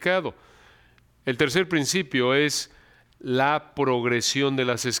significado. El tercer principio es la progresión de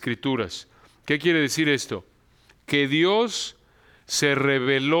las Escrituras. ¿Qué quiere decir esto? Que Dios se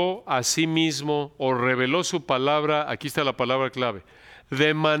reveló a sí mismo o reveló su palabra, aquí está la palabra clave,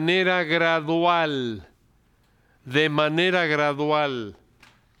 de manera gradual,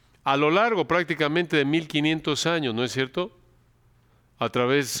 a lo largo prácticamente de 1500 años, ¿no es cierto? A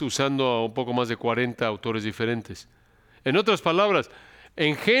través, usando a un poco más de 40 autores diferentes. En otras palabras,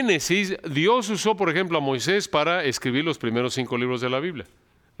 en Génesis, Dios usó, por ejemplo, a Moisés para escribir los primeros 5 libros de la Biblia,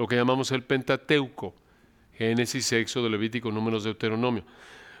 lo que llamamos el Pentateuco. Génesis, Éxodo, Levítico, Números, Deuteronomio.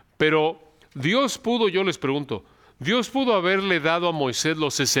 Pero Dios pudo, yo les pregunto, ¿Dios pudo haberle dado a Moisés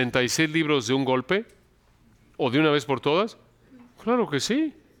los 66 libros de un golpe? ¿O de una vez por todas? Claro que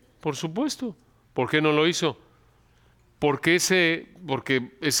sí, por supuesto. ¿Por qué no lo hizo? Porque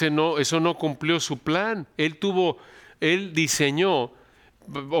eso no cumplió su plan. Él diseñó,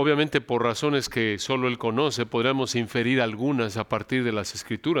 obviamente por razones que solo Él conoce, podríamos inferir algunas a partir de las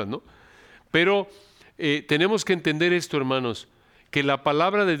Escrituras, ¿no? Pero tenemos que entender esto, hermanos, que la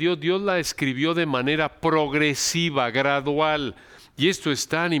palabra de Dios la escribió de manera progresiva, gradual. Y esto es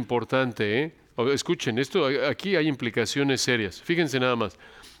tan importante, ¿eh? Escuchen, aquí hay implicaciones serias. Fíjense nada más.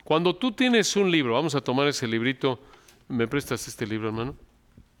 Cuando tú tienes un libro, vamos a tomar ese librito. ¿Me prestas este libro, hermano?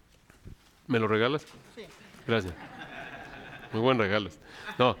 ¿Me lo regalas? Sí. Gracias. Muy buen regalo.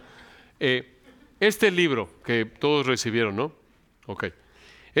 No, este libro que todos recibieron, ¿no? Ok.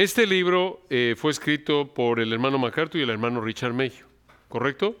 Este libro fue escrito por el hermano MacArthur y el hermano Richard Mayhue,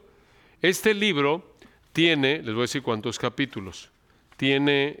 ¿correcto? Este libro tiene, les voy a decir cuántos capítulos.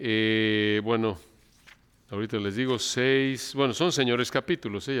 Tiene, ahorita les digo 6, son señores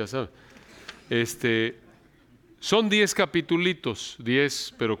capítulos, ya saben. Son 10 capitulitos,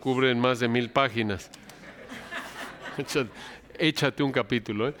 10, pero cubren más de 1000 páginas. Échate un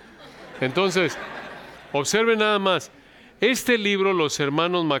capítulo, ¿eh? Entonces, observen nada más. Este libro, los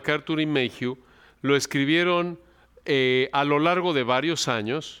hermanos MacArthur y Mayhue lo escribieron a lo largo de varios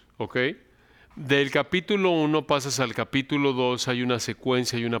años, ¿ok? Del capítulo 1 pasas al capítulo 2, hay una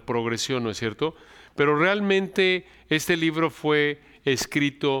secuencia, hay una progresión, ¿no es cierto? Pero realmente este libro fue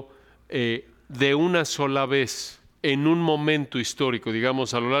escrito de una sola vez, en un momento histórico,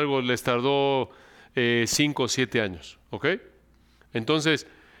 digamos, a lo largo les tardó 5 o 7 años, ¿ok? Entonces,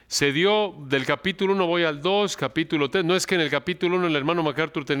 se dio del capítulo 1, voy al 2, capítulo 3. No es que en el capítulo 1 el hermano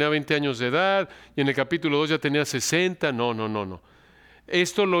MacArthur tenía 20 años de edad y en el capítulo 2 ya tenía 60. No.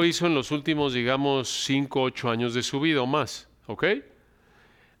 Esto lo hizo en los últimos, digamos, 5 o 8 años de su vida o más, ¿ok?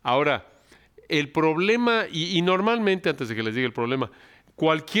 Ahora, el problema, y normalmente, antes de que les diga el problema,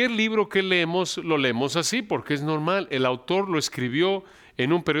 cualquier libro que leemos, lo leemos así porque es normal. El autor lo escribió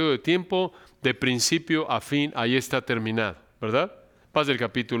en un periodo de tiempo, de principio a fin, ahí está terminado, ¿verdad? Vas del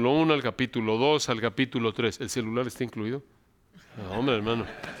capítulo 1 al capítulo 2, al capítulo 3. ¿El celular está incluido? No, hombre, hermano,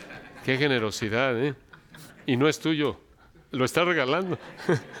 qué generosidad, ¿eh? Y no es tuyo, lo está regalando.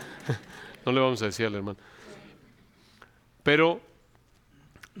 No le vamos a decir al hermano. Pero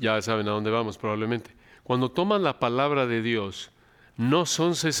ya saben a dónde vamos probablemente. Cuando toman la palabra de Dios, no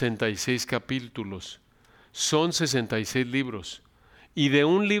son 66 capítulos, son 66 libros. Y de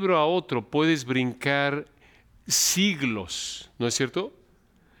un libro a otro puedes brincar siglos, ¿no es cierto?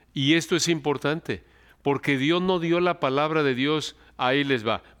 Y esto es importante, porque Dios no dio la palabra de Dios, ahí les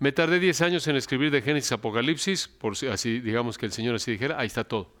va. Me tardé 10 años en escribir de Génesis a Apocalipsis, por si así, digamos que el Señor así dijera, ahí está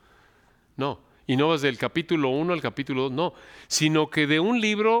todo. No, y no vas del capítulo 1 al capítulo 2, no, sino que de un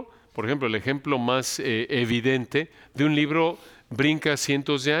libro, por ejemplo, el ejemplo más evidente, de un libro brinca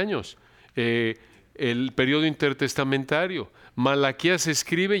cientos de años. El periodo intertestamentario. Malaquías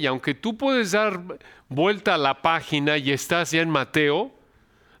escribe, y aunque tú puedes dar vuelta a la página y estás ya en Mateo,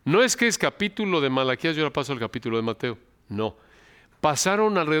 no es que es capítulo de Malaquías, yo ahora paso al capítulo de Mateo. No.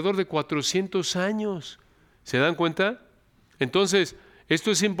 Pasaron alrededor de 400 años. ¿Se dan cuenta? Entonces,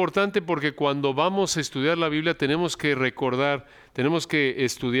 esto es importante porque cuando vamos a estudiar la Biblia tenemos que recordar, tenemos que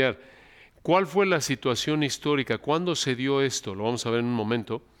estudiar cuál fue la situación histórica, cuándo se dio esto. Lo vamos a ver en un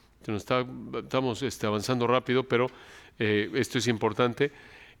momento. Estamos avanzando rápido, pero esto es importante.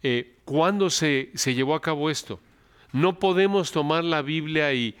 ¿Cuándo se llevó a cabo esto? No podemos tomar la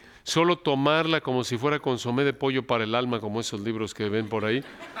Biblia y solo tomarla como si fuera consomé de pollo para el alma, como esos libros que ven por ahí.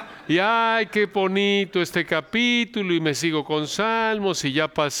 Y ¡ay, qué bonito este capítulo! Y me sigo con Salmos y ya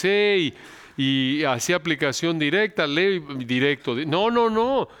pasé y hacía aplicación directa, leo directo.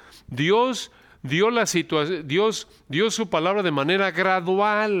 No. Dios dio la situación, Dios dio su palabra de manera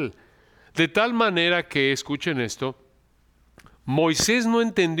gradual, de tal manera que, escuchen esto, Moisés no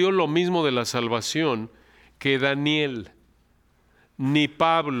entendió lo mismo de la salvación que Daniel, ni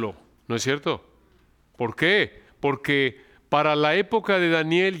Pablo, ¿no es cierto? ¿Por qué? Porque para la época de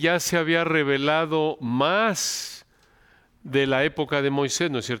Daniel ya se había revelado más de la época de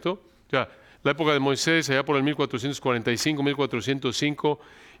Moisés, ¿no es cierto? O sea, la época de Moisés, allá por el 1445, 1405,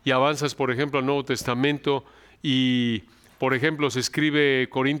 y avanzas, por ejemplo, al Nuevo Testamento, y, por ejemplo, se escribe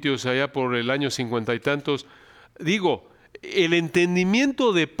Corintios allá por el año 50 y tantos. Digo, el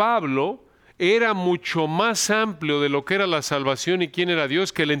entendimiento de Pablo era mucho más amplio de lo que era la salvación y quién era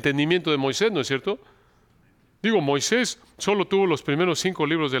Dios que el entendimiento de Moisés, ¿no es cierto? Digo, Moisés solo tuvo los primeros 5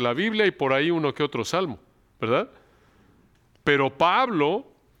 libros de la Biblia y por ahí uno que otro salmo, ¿verdad? Pero Pablo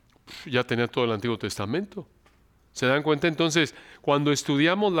ya tenía todo el Antiguo Testamento. ¿Se dan cuenta? Entonces, cuando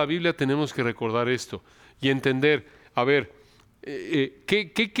estudiamos la Biblia tenemos que recordar esto y entender, a ver,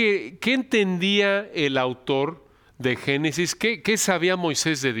 ¿qué entendía el autor de Génesis? ¿Qué sabía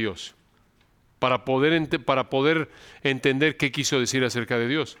Moisés de Dios? Para poder entender qué quiso decir acerca de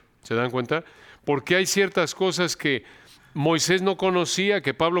Dios. ¿Se dan cuenta? Porque hay ciertas cosas que Moisés no conocía,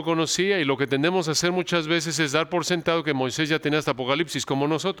 que Pablo conocía, y lo que tendemos a hacer muchas veces es dar por sentado que Moisés ya tenía hasta Apocalipsis como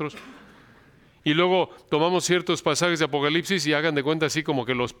nosotros. Y luego tomamos ciertos pasajes de Apocalipsis y hagan de cuenta así como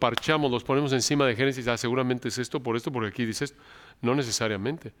que los parchamos, los ponemos encima de Génesis. Seguramente es esto, porque aquí dice esto. No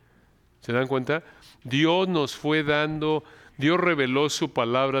necesariamente. ¿Se dan cuenta? Dios nos fue dando, Dios reveló su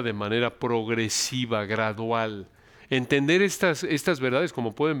palabra de manera progresiva, gradual. Entender estas verdades,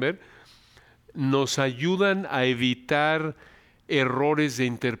 como pueden ver, nos ayudan a evitar errores de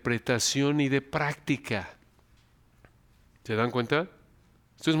interpretación y de práctica. ¿Se dan cuenta?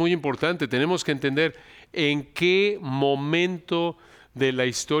 Esto es muy importante. Tenemos que entender en qué momento de la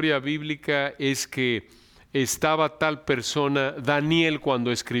historia bíblica es que estaba tal persona, Daniel,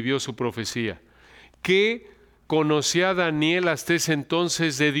 cuando escribió su profecía. ¿Qué conocía Daniel hasta ese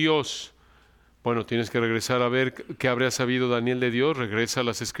entonces de Dios? Bueno, tienes que regresar a ver qué habría sabido Daniel de Dios. Regresa a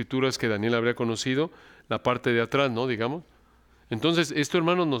las escrituras que Daniel habría conocido, la parte de atrás, ¿no? Digamos. Entonces, esto,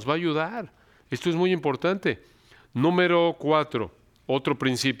 hermanos, nos va a ayudar. Esto es muy importante. Número 4, otro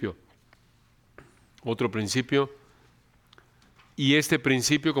principio. Otro principio. Y este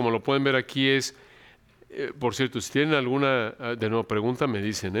principio, como lo pueden ver aquí, es, por cierto, si tienen alguna, de nuevo, pregunta, me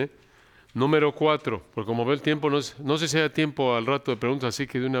dicen, Número 4, porque como veo el tiempo, no sé si haya tiempo al rato de preguntas, así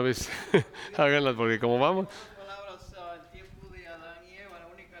que de una vez háganlas, porque como vamos. En otras palabras, el tiempo de Adán y Eva, la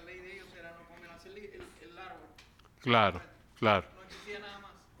única ley de ellos era no comer el árbol. Claro. No existía nada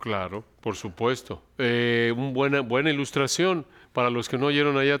más. Claro, por supuesto. Buena ilustración para los que no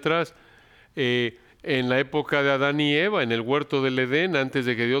oyeron allá atrás. En la época de Adán y Eva, en el huerto del Edén, antes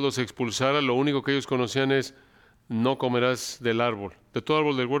de que Dios los expulsara, lo único que ellos conocían es: no comerás del árbol. De todo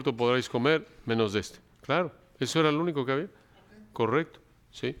árbol del huerto podráis comer, menos de este. Claro, eso era lo único que había. Correcto,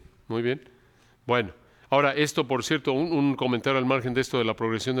 sí, muy bien. Bueno, ahora esto, por cierto, un comentario al margen de esto de la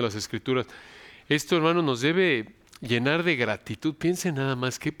progresión de las Escrituras. Esto, hermano, nos debe llenar de gratitud. Piensen nada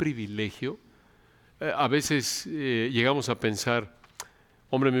más, qué privilegio. A veces llegamos a pensar,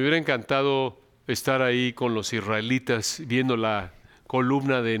 hombre, me hubiera encantado estar ahí con los israelitas viendo la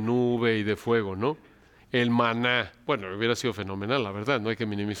columna de nube y de fuego, ¿no? El maná, bueno, hubiera sido fenomenal, la verdad, no hay que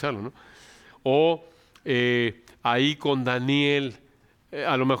minimizarlo, ¿no? O ahí con Daniel,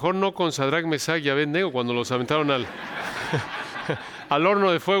 a lo mejor no con Sadrach, Mesach y Abednego cuando los aventaron al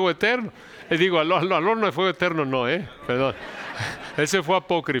horno de fuego eterno. Al horno de fuego eterno no, perdón. Ese fue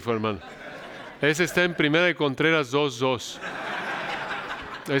apócrifo, hermano. Ese está en Primera de Contreras 2:2.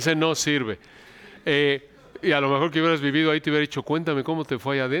 Ese no sirve. Y a lo mejor que hubieras vivido ahí te hubiera dicho, cuéntame cómo te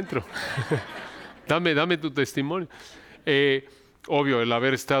fue ahí adentro. Dame tu testimonio. Obvio, el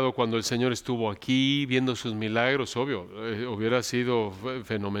haber estado cuando el Señor estuvo aquí, viendo sus milagros, obvio, hubiera sido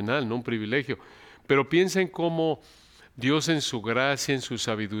fenomenal, ¿no? Un privilegio. Pero piensen cómo Dios en su gracia, en su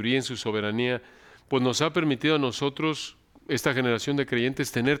sabiduría, en su soberanía, pues nos ha permitido a nosotros, esta generación de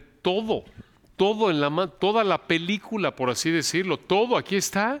creyentes, tener todo, todo en la mano, toda la película, por así decirlo, todo, aquí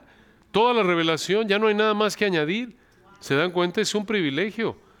está, toda la revelación, ya no hay nada más que añadir. ¿Se dan cuenta? Es un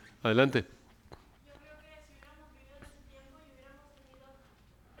privilegio. Adelante. Yo creo que si hubiéramos vivido en ese tiempo y hubiéramos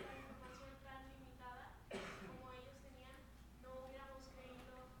tenido la información tan limitada como ellos tenían, no hubiéramos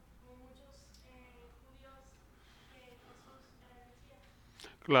creído como muchos judíos que Jesús era el Mesías.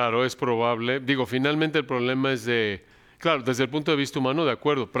 Claro, es probable. Digo, finalmente el problema es claro, desde el punto de vista humano, de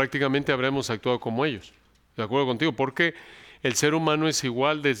acuerdo, prácticamente habremos actuado como ellos. De acuerdo contigo, porque el ser humano es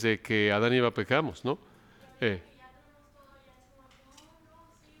igual desde que Adán y Eva pecamos, ¿no? Eh, Y ya tenemos todo, ya es como que, oh,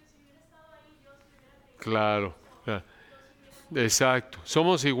 no, sí, si hubiera estado ahí, yo sí hubiera creído claro, eso, claro. yo sí hubiera... Exacto.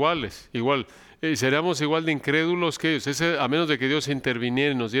 Somos iguales, igual. Seríamos igual de incrédulos que ellos, a menos de que Dios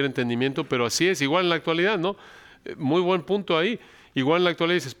interviniera y nos diera entendimiento, pero así es, igual en la actualidad, ¿no? Muy buen punto ahí. Igual en la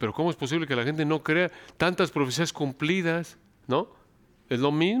actualidad dices, pero ¿cómo es posible que la gente no crea tantas profecías cumplidas? ¿No? Es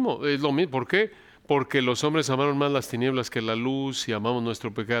lo mismo, es lo mismo. ¿Por qué? Porque los hombres amaron más las tinieblas que la luz y amamos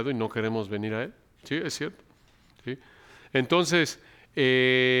nuestro pecado y no queremos venir a Él. Sí, es cierto. ¿Sí? Entonces,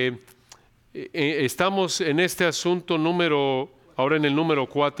 estamos en este asunto ahora en el número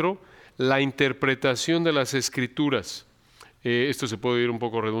 4, la interpretación de las Escrituras. Esto se puede oír un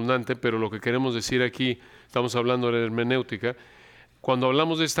poco redundante, pero lo que queremos decir aquí, estamos hablando de la hermenéutica. Cuando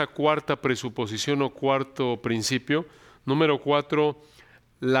hablamos de esta cuarta presuposición o cuarto principio, número 4,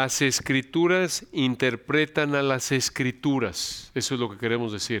 las Escrituras interpretan a las Escrituras. Eso es lo que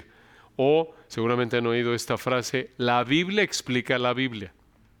queremos decir. O, seguramente han oído esta frase, la Biblia explica la Biblia.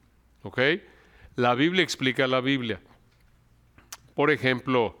 ¿Ok? La Biblia explica la Biblia. Por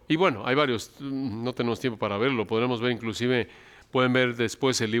ejemplo, y bueno, hay varios, no tenemos tiempo para verlo, podremos ver inclusive, pueden ver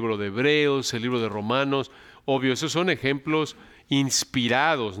después el libro de Hebreos, el libro de Romanos, obvio, esos son ejemplos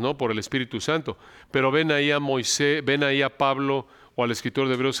inspirados, ¿no? Por el Espíritu Santo, pero ven ahí a Moisés, ven ahí a Pablo o al escritor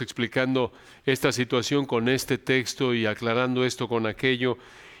de Hebreos explicando esta situación con este texto y aclarando esto con aquello,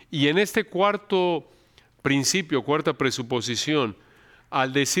 y en este cuarto principio, cuarta presuposición,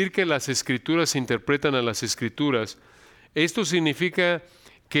 al decir que las Escrituras se interpretan a las Escrituras, esto significa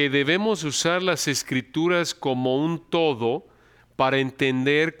que debemos usar las Escrituras como un todo para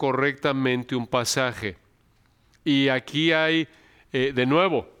entender correctamente un pasaje. Y aquí hay, de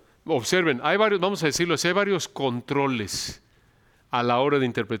nuevo, observen, hay varios, vamos a decirlo así, hay varios controles a la hora de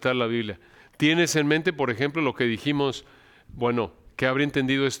interpretar la Biblia. Tienes en mente, por ejemplo, lo que dijimos, bueno, ¿qué habría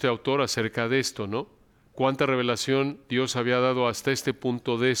entendido este autor acerca de esto, no? ¿Cuánta revelación Dios había dado hasta este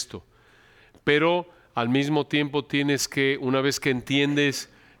punto de esto? Pero al mismo tiempo tienes que, una vez que entiendes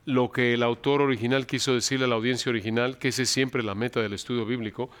lo que el autor original quiso decirle a la audiencia original, que esa es siempre la meta del estudio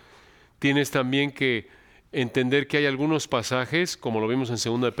bíblico, tienes también que entender que hay algunos pasajes, como lo vimos en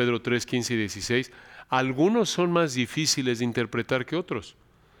 2 de Pedro 3, 15 y 16, algunos son más difíciles de interpretar que otros.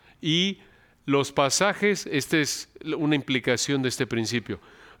 Y los pasajes, esta es una implicación de este principio,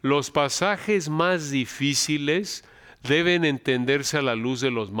 los pasajes más difíciles deben entenderse a la luz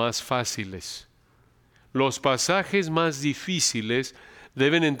de los más fáciles. Los pasajes más difíciles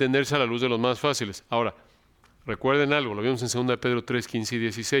deben entenderse a la luz de los más fáciles. Ahora, recuerden algo, lo vimos en 2 de Pedro 3, 15 y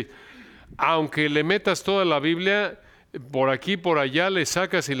 16. Aunque le metas toda la Biblia, por aquí, por allá, le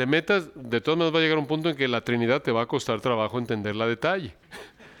sacas y le metas, de todas maneras va a llegar un punto en que la Trinidad te va a costar trabajo entenderla a detalle.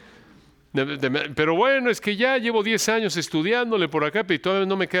 Pero bueno, es que ya llevo 10 años estudiándole por acá y todavía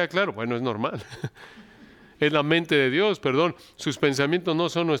no me queda claro. Bueno, es normal. Es la mente de Dios, perdón. Sus pensamientos no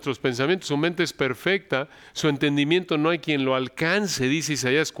son nuestros pensamientos. Su mente es perfecta. Su entendimiento no hay quien lo alcance, dice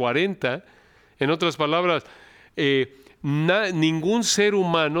Isaías 40. En otras palabras, ningún ser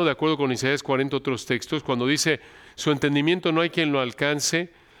humano, de acuerdo con Isaías 40, otros textos, cuando dice su entendimiento no hay quien lo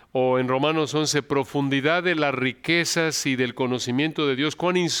alcance, o en Romanos 11, profundidad de las riquezas y del conocimiento de Dios,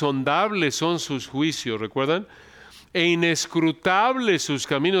 cuán insondables son sus juicios, ¿recuerdan? E inescrutables sus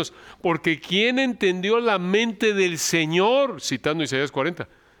caminos, porque ¿quién entendió la mente del Señor? Citando Isaías 40.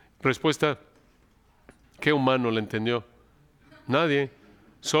 Respuesta, ¿qué humano la entendió? Nadie,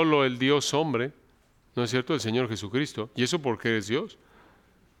 solo el Dios hombre, ¿no es cierto? El Señor Jesucristo. ¿Y eso porque es Dios?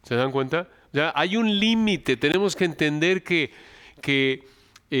 ¿Se dan cuenta? Ya hay un límite, tenemos que entender que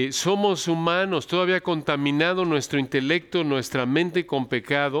somos humanos, todavía contaminado nuestro intelecto, nuestra mente con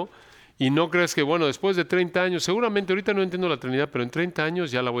pecado. Y no creas que, bueno, después de 30 años, seguramente ahorita no entiendo la Trinidad, pero en 30 años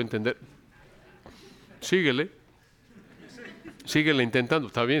ya la voy a entender. Síguele intentando,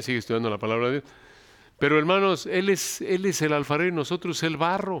 está bien, sigue estudiando la palabra de Dios. Pero hermanos, Él es el alfarero y nosotros el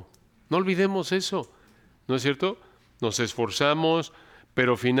barro. No olvidemos eso, ¿no es cierto? Nos esforzamos,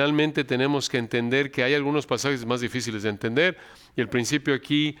 pero finalmente tenemos que entender que hay algunos pasajes más difíciles de entender. Y el principio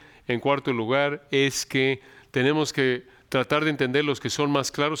aquí, en cuarto lugar, es que tenemos que tratar de entender los que son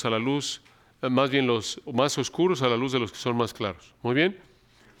más claros a la luz, más bien los más oscuros a la luz de los que son más claros. Muy bien.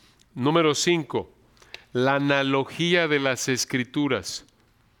 Número 5, la analogía de las Escrituras.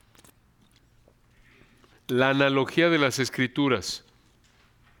 La analogía de las Escrituras.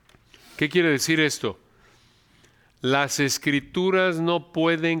 ¿Qué quiere decir esto? Las Escrituras no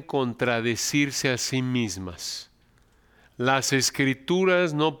pueden contradecirse a sí mismas. Las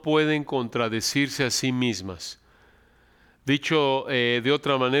Escrituras no pueden contradecirse a sí mismas. Dicho de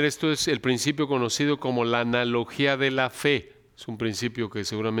otra manera, esto es el principio conocido como la analogía de la fe. Es un principio que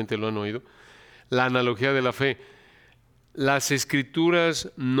seguramente lo han oído. La analogía de la fe. Las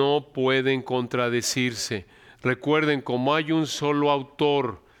Escrituras no pueden contradecirse. Recuerden, como hay un solo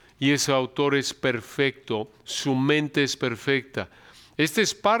autor y ese autor es perfecto, su mente es perfecta. Esta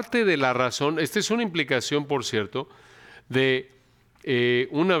es parte de la razón, esta es una implicación, por cierto, de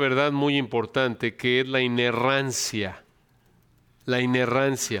una verdad muy importante que es la inerrancia. La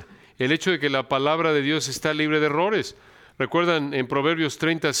inerrancia. El hecho de que la palabra de Dios está libre de errores. Recuerdan en Proverbios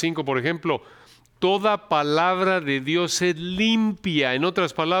 35, por ejemplo, toda palabra de Dios es limpia. En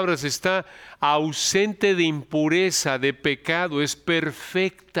otras palabras, está ausente de impureza, de pecado, es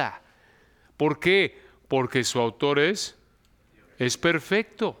perfecta. ¿Por qué? Porque su autor es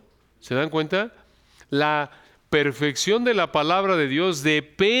perfecto. ¿Se dan cuenta? La perfección de la palabra de Dios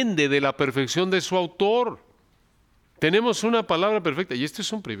depende de la perfección de su autor. Tenemos una palabra perfecta y este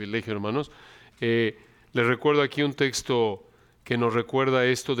es un privilegio, hermanos. Les recuerdo aquí un texto que nos recuerda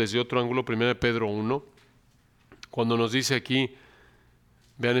esto desde otro ángulo, 1 Pedro 1, cuando nos dice aquí,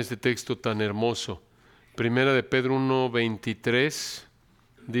 vean este texto tan hermoso, 1 Pedro 1, 23,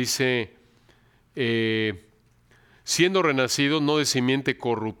 dice, siendo renacido no de simiente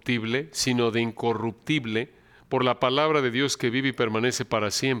corruptible, sino de incorruptible, por la palabra de Dios que vive y permanece para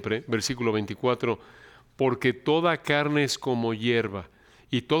siempre, versículo 24, porque toda carne es como hierba,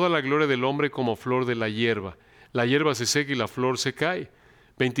 y toda la gloria del hombre como flor de la hierba. La hierba se seca y la flor se cae.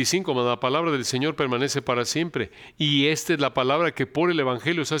 25, mas la palabra del Señor permanece para siempre. Y esta es la palabra que por el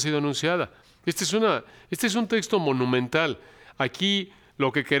Evangelio os ha sido anunciada. Este es un texto monumental. Aquí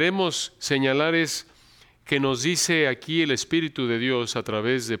lo que queremos señalar es que nos dice aquí el Espíritu de Dios a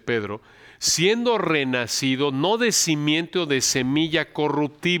través de Pedro, siendo renacido, no de simiente o de semilla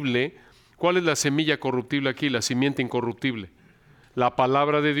corruptible. ¿Cuál es la semilla corruptible aquí? La simiente incorruptible. La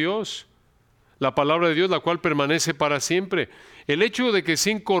palabra de Dios. La palabra de Dios, la cual permanece para siempre. El hecho de que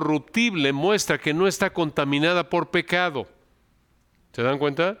sea incorruptible muestra que no está contaminada por pecado. ¿Se dan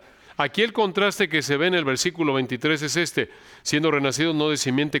cuenta? Aquí el contraste que se ve en el versículo 23 es este. Siendo renacido no de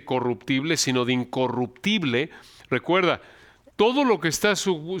simiente corruptible, sino de incorruptible. Recuerda, todo lo que está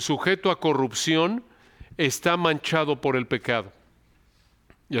sujeto a corrupción está manchado por el pecado.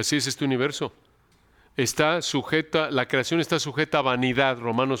 Y así es este universo. La creación está sujeta a vanidad,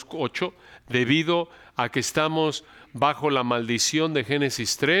 Romanos 8, debido a que estamos bajo la maldición de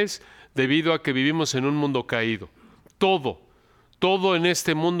Génesis 3, debido a que vivimos en un mundo caído. Todo en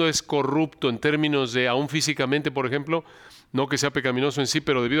este mundo es corrupto en términos de, aún físicamente, por ejemplo, no que sea pecaminoso en sí,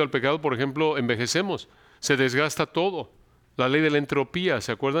 pero debido al pecado, por ejemplo, envejecemos, se desgasta todo. La ley de la entropía,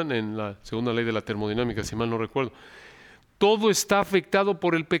 ¿se acuerdan? En la segunda ley de la termodinámica, si mal no recuerdo. Todo está afectado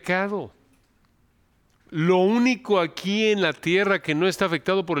por el pecado. Lo único aquí en la tierra que no está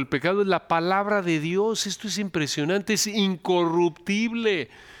afectado por el pecado es la palabra de Dios. Esto es impresionante, es incorruptible.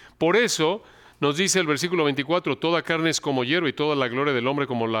 Por eso nos dice el versículo 24, toda carne es como hierba y toda la gloria del hombre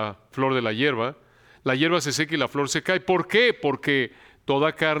como la flor de la hierba. La hierba se seca y la flor se cae. ¿Por qué? Porque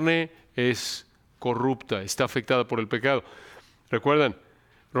toda carne es corrupta, está afectada por el pecado. ¿Recuerdan?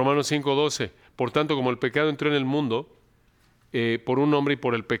 Romanos 5:12. Por tanto, como el pecado entró en el mundo, por un hombre y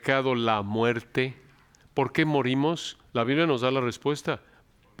por el pecado la muerte. ¿Por qué morimos? La Biblia nos da la respuesta.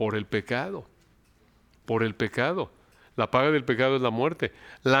 Por el pecado. Por el pecado. La paga del pecado es la muerte.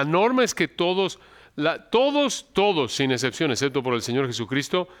 La norma es que todos, sin excepción, excepto por el Señor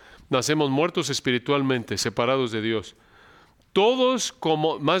Jesucristo, nacemos muertos espiritualmente, separados de Dios. Todos,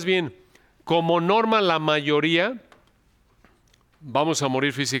 como norma, la mayoría, vamos a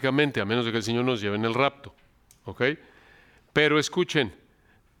morir físicamente, a menos de que el Señor nos lleve en el rapto. ¿Ok? Pero escuchen,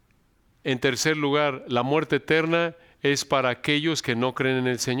 en tercer lugar, la muerte eterna es para aquellos que no creen en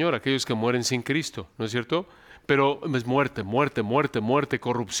el Señor, aquellos que mueren sin Cristo, ¿no es cierto? Pero es muerte,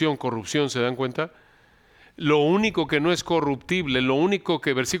 corrupción, ¿se dan cuenta? Lo único que no es corruptible, lo único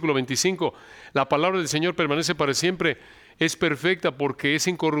que, versículo 25, la palabra del Señor permanece para siempre, es perfecta porque es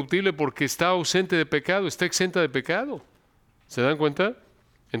incorruptible, porque está ausente de pecado, está exenta de pecado. ¿Se dan cuenta?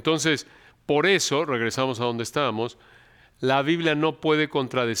 Entonces, por eso, regresamos a donde estábamos, la Biblia no puede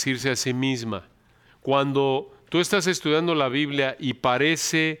contradecirse a sí misma. Cuando tú estás estudiando la Biblia y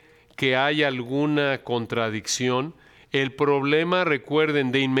parece que hay alguna contradicción, el problema,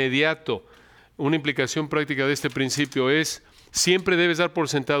 recuerden, de inmediato, una implicación práctica de este principio es, siempre debes dar por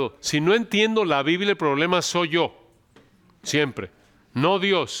sentado, si no entiendo la Biblia, el problema soy yo, siempre, no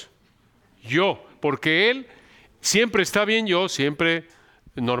Dios, yo, porque Él siempre está bien, yo siempre,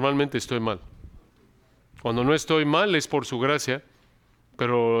 normalmente estoy mal. Cuando no estoy mal es por su gracia,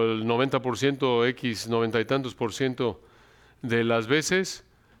 pero el 90%, X, 90 y tantos por ciento de las veces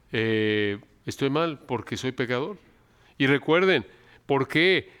estoy mal porque soy pecador. Y recuerden, ¿por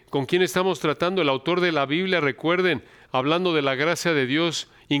qué? ¿Con quién estamos tratando? El autor de la Biblia, recuerden, hablando de la gracia de Dios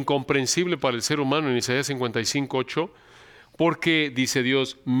incomprensible para el ser humano en Isaías 55:8, porque, dice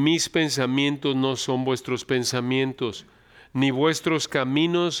Dios, mis pensamientos no son vuestros pensamientos, ni vuestros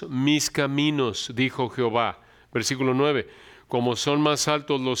caminos mis caminos, dijo Jehová. Versículo 9, como son más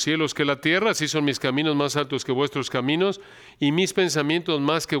altos los cielos que la tierra, así son mis caminos más altos que vuestros caminos, y mis pensamientos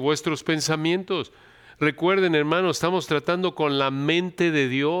más que vuestros pensamientos. Recuerden, hermanos, estamos tratando con la mente de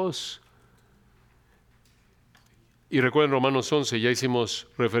Dios. Y recuerden Romanos 11, ya hicimos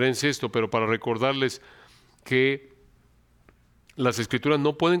referencia a esto, pero para recordarles que las Escrituras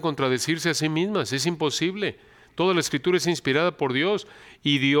no pueden contradecirse a sí mismas, es imposible. Toda la Escritura es inspirada por Dios.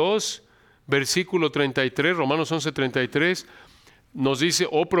 Y Dios, versículo 33, Romanos 11, 33, nos dice,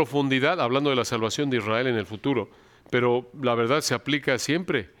 oh profundidad, hablando de la salvación de Israel en el futuro, pero la verdad se aplica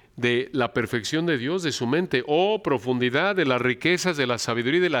siempre, de la perfección de Dios, de su mente, oh profundidad de las riquezas, de la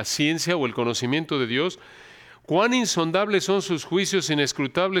sabiduría, de la ciencia o el conocimiento de Dios, cuán insondables son sus juicios,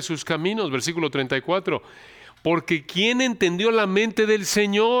 inescrutables sus caminos, versículo 34, porque ¿quién entendió la mente del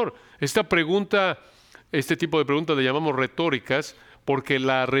Señor? Esta pregunta, este tipo de preguntas le llamamos retóricas, porque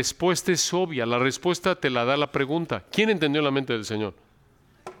la respuesta es obvia, la respuesta te la da la pregunta. ¿Quién entendió la mente del Señor?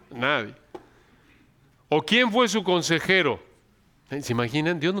 Nadie. ¿O quién fue su consejero? ¿Se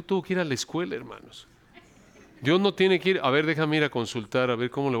imaginan? Dios no tuvo que ir a la escuela, hermanos. Dios no tiene que ir, a ver, déjame ir a consultar, a ver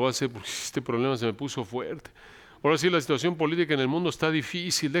cómo le voy a hacer, porque este problema se me puso fuerte. Ahora sí, la situación política en el mundo está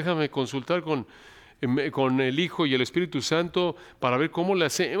difícil, déjame consultar con el Hijo y el Espíritu Santo para ver cómo le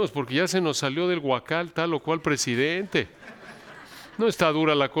hacemos, porque ya se nos salió del huacal tal o cual presidente. No está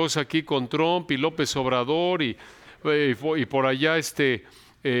dura la cosa aquí con Trump y López Obrador y por allá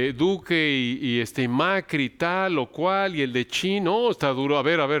Duque y Macri tal o cual y el de Chin. No, está duro. A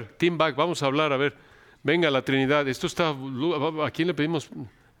ver, Team Back, vamos a hablar, a ver. Venga, la Trinidad. Esto está, ¿a quién le pedimos?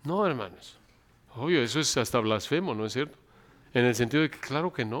 No, hermanos. Obvio, eso es hasta blasfemo, ¿no es cierto? En el sentido de que,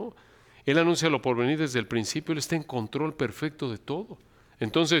 claro que no. Él anuncia lo por venir desde el principio, Él está en control perfecto de todo.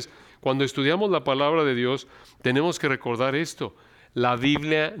 Entonces, cuando estudiamos la palabra de Dios, tenemos que recordar esto. La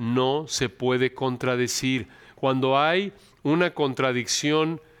Biblia no se puede contradecir. Cuando hay una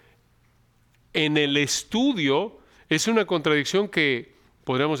contradicción en el estudio, es una contradicción que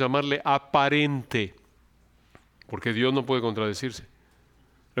podríamos llamarle aparente, porque Dios no puede contradecirse.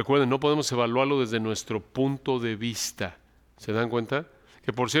 Recuerden, no podemos evaluarlo desde nuestro punto de vista. ¿Se dan cuenta?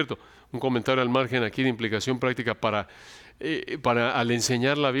 Que por cierto, un comentario al margen aquí de implicación práctica para al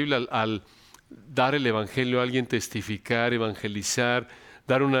enseñar la Biblia, al dar el Evangelio a alguien, testificar, evangelizar,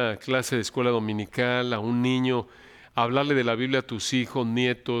 dar una clase de escuela dominical a un niño, hablarle de la Biblia a tus hijos,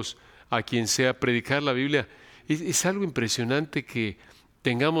 nietos, a quien sea, predicar la Biblia. Es algo impresionante que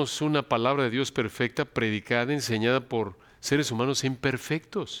tengamos una palabra de Dios perfecta, predicada, enseñada por seres humanos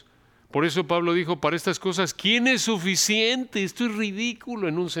imperfectos. Por eso Pablo dijo, para estas cosas, ¿quién es suficiente? Esto es ridículo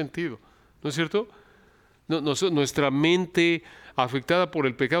en un sentido, ¿no es cierto? Nuestra mente afectada por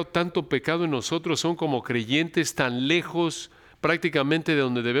el pecado, tanto pecado en nosotros, son como creyentes tan lejos prácticamente de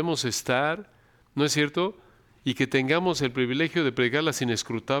donde debemos estar, ¿no es cierto? Y que tengamos el privilegio de predicar las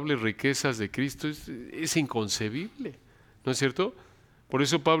inescrutables riquezas de Cristo es inconcebible, ¿no es cierto? Por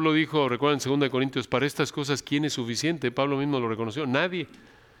eso Pablo dijo, recuerden en 2 Corintios, para estas cosas, ¿quién es suficiente? Pablo mismo lo reconoció, nadie.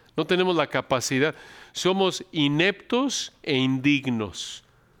 No tenemos la capacidad, somos ineptos e indignos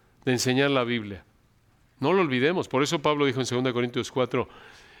de enseñar la Biblia. No lo olvidemos, por eso Pablo dijo en 2 Corintios 4,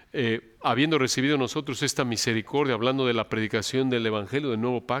 habiendo recibido nosotros esta misericordia, hablando de la predicación del Evangelio del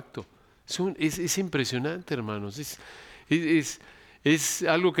Nuevo Pacto. Es impresionante, hermanos, es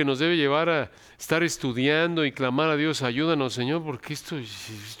algo que nos debe llevar a estar estudiando y clamar a Dios, ayúdanos, Señor, porque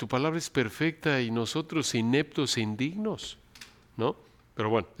tu palabra es perfecta y nosotros ineptos e indignos, ¿no? Pero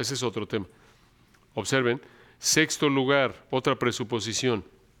bueno, ese es otro tema. Observen. Sexto lugar, otra presuposición.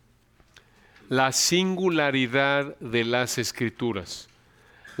 La singularidad de las Escrituras.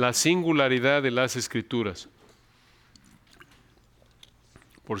 La singularidad de las Escrituras.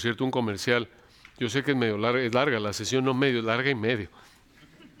 Por cierto, un comercial. Yo sé que es larga la sesión, no medio, es larga y medio.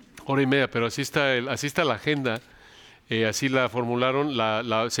 Hora y media, pero así está la agenda. Así la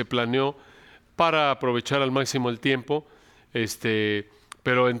formularon, se planeó para aprovechar al máximo el tiempo.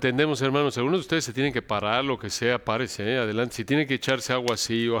 Pero entendemos, hermanos, algunos de ustedes se tienen que parar, lo que sea, párese, adelante. Si tienen que echarse agua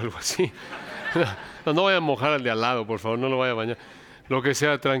así o algo así. No vayan a mojar al de al lado, por favor, no lo vaya a bañar. Lo que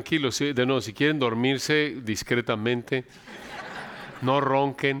sea, tranquilo. Sí, de nuevo, si quieren dormirse discretamente, no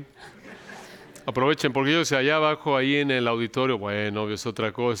ronquen. Aprovechen, porque yo sé, allá abajo, ahí en el auditorio, bueno, obvio, es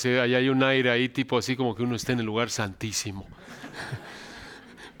otra cosa. Allá hay un aire ahí, tipo así como que uno está en el lugar santísimo.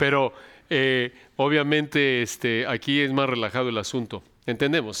 Pero, obviamente, aquí es más relajado el asunto.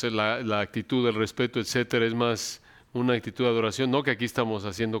 Entendemos, la actitud, el respeto, etcétera, es más una actitud de adoración. No que aquí estamos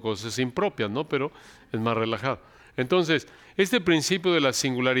haciendo cosas impropias, ¿no? Pero es más relajado. Entonces, este principio de la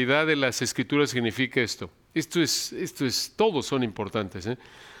singularidad de las Escrituras significa esto. Todos son importantes, ¿eh?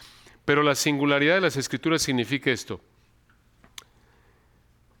 Pero la singularidad de las Escrituras significa esto.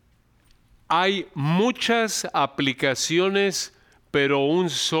 Hay muchas aplicaciones, pero un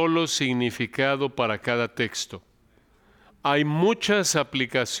solo significado para cada texto. Hay muchas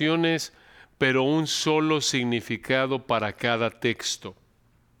aplicaciones, pero un solo significado para cada texto.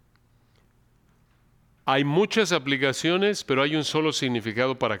 Hay muchas aplicaciones, pero hay un solo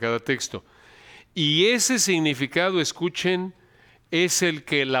significado para cada texto. Y ese significado, escuchen, es el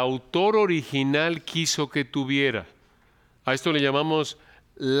que el autor original quiso que tuviera. A esto le llamamos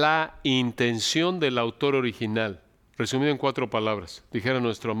la intención del autor original. Resumido en 4 palabras. Dijera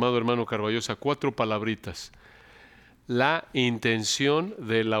nuestro amado hermano Carballosa, 4 palabritas. La intención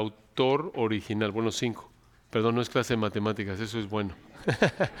del autor original. Bueno, 5. Perdón, no es clase de matemáticas, eso es bueno.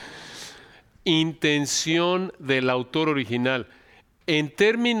 Intención del autor original. En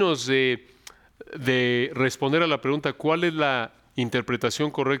términos de responder a la pregunta, ¿cuál es la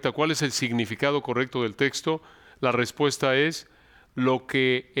interpretación correcta? ¿Cuál es el significado correcto del texto? La respuesta es lo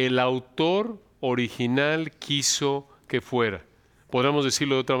que el autor original quiso que fuera. Podríamos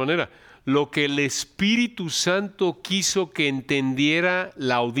decirlo de otra manera. Lo que el Espíritu Santo quiso que entendiera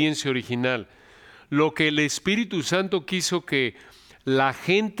la audiencia original. Lo que el Espíritu Santo quiso que la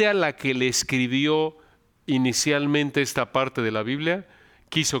gente a la que le escribió inicialmente esta parte de la Biblia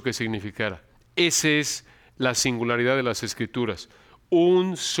quiso que significara. Esa es la singularidad de las Escrituras.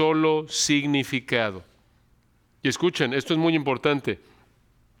 Un solo significado. Y escuchen, esto es muy importante.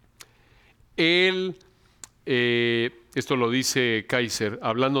 Esto lo dice Kaiser,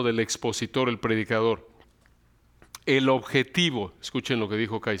 hablando del expositor, el predicador. El objetivo, escuchen lo que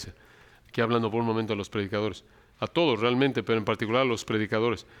dijo Kaiser, aquí hablando por un momento a los predicadores, a todos realmente, pero en particular a los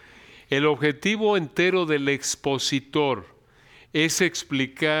predicadores. El objetivo entero del expositor es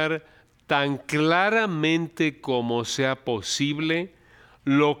explicar tan claramente como sea posible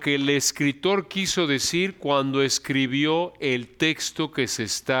lo que el escritor quiso decir cuando escribió el texto que se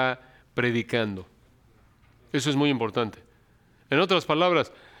está predicando. Eso es muy importante. En otras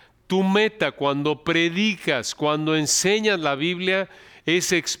palabras, tu meta cuando predicas, cuando enseñas la Biblia,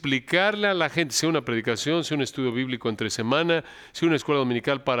 es explicarle a la gente, sea una predicación, sea un estudio bíblico entre semana, sea una escuela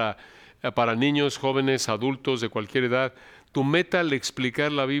dominical para niños, jóvenes, adultos de cualquier edad. Tu meta al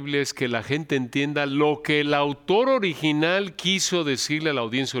explicar la Biblia es que la gente entienda lo que el autor original quiso decirle a la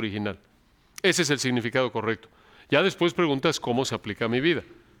audiencia original. Ese es el significado correcto. Ya después preguntas cómo se aplica a mi vida.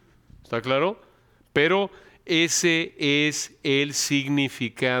 ¿Está claro? Pero ese es el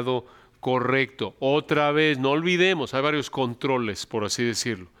significado correcto. Otra vez, no olvidemos, hay varios controles, por así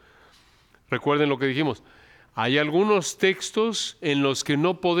decirlo. Recuerden lo que dijimos. Hay algunos textos en los que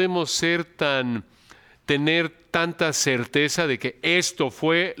no podemos tener tanta certeza de que esto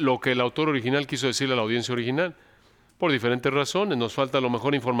fue lo que el autor original quiso decirle a la audiencia original. Por diferentes razones. Nos falta a lo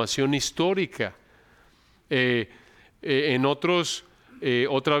mejor información histórica. En otros,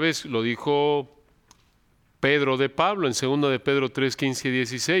 otra vez lo dijo Pedro de Pablo, en 2 de Pedro 3, 15 y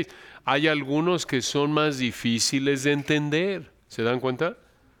 16. Hay algunos que son más difíciles de entender, ¿se dan cuenta?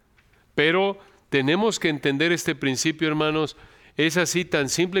 Pero tenemos que entender este principio, hermanos. Es así tan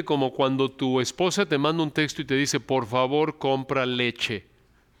simple como cuando tu esposa te manda un texto y te dice, por favor, compra leche.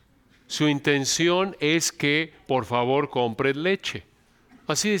 Su intención es que, por favor, compres leche.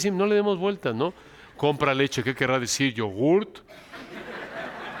 Así decimos, no le demos vueltas, ¿no? Compra leche, ¿qué querrá decir? ¿Yogurt?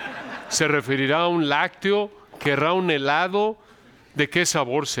 ¿Se referirá a un lácteo? ¿Querrá un helado? ¿De qué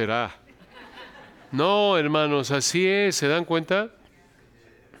sabor será? No, hermanos, así es. ¿Se dan cuenta?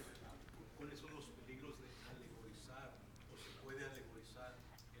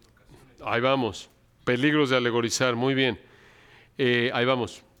 Ahí vamos. Peligros de alegorizar. Muy bien. Ahí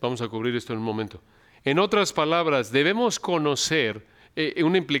vamos. Vamos a cubrir esto en un momento. En otras palabras, debemos conocer,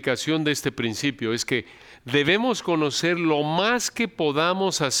 una implicación de este principio es que debemos conocer lo más que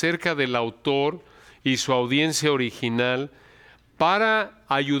podamos acerca del autor y su audiencia original para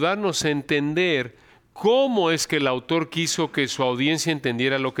ayudarnos a entender cómo es que el autor quiso que su audiencia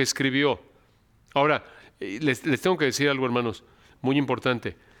entendiera lo que escribió. Ahora, les tengo que decir algo, hermanos, muy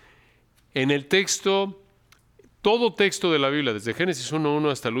importante. En el texto, todo texto de la Biblia, desde Génesis 1:1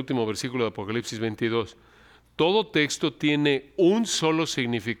 hasta el último versículo de Apocalipsis 22, todo texto tiene un solo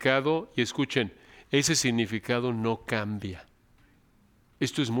significado y escuchen, ese significado no cambia.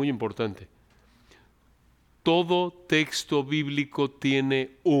 Esto es muy importante. Todo texto bíblico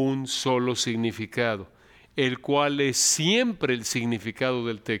tiene un solo significado, el cual es siempre el significado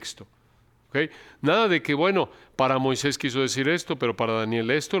del texto. ¿Okay? Nada de que, bueno, para Moisés quiso decir esto, pero para Daniel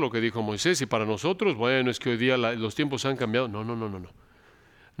esto, lo que dijo Moisés, y para nosotros, bueno, es que hoy día los tiempos han cambiado. No.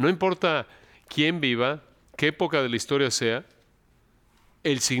 No importa quién viva, qué época de la historia sea,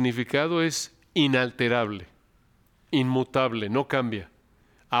 el significado es inalterable, inmutable, no cambia.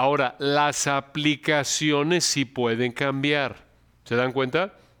 Ahora, las aplicaciones sí pueden cambiar. ¿Se dan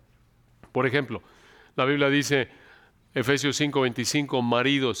cuenta? Por ejemplo, la Biblia dice, Efesios 5:25,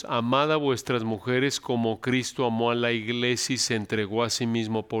 maridos, amad a vuestras mujeres como Cristo amó a la iglesia y se entregó a sí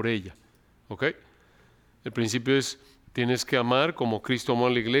mismo por ella. ¿Ok? El principio es, tienes que amar como Cristo amó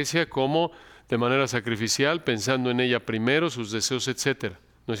a la iglesia, como de manera sacrificial, pensando en ella primero, sus deseos, etcétera.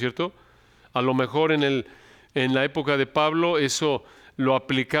 ¿No es cierto? A lo mejor en la época de Pablo eso lo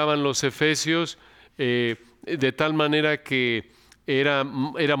aplicaban los efesios de tal manera que era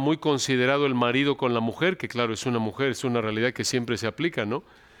muy considerado el marido con la mujer, que claro, es una mujer, es una realidad que siempre se aplica, ¿no?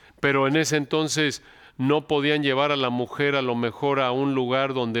 Pero en ese entonces no podían llevar a la mujer a lo mejor a un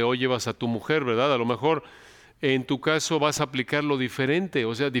lugar donde hoy llevas a tu mujer, ¿verdad? A lo mejor en tu caso vas a aplicarlo diferente,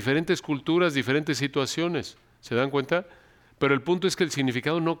 o sea, diferentes culturas, diferentes situaciones, ¿se dan cuenta? Pero el punto es que el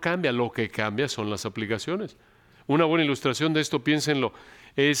significado no cambia, lo que cambia son las aplicaciones. Una buena ilustración de esto, piénsenlo,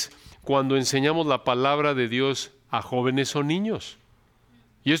 es cuando enseñamos la palabra de Dios a jóvenes o niños.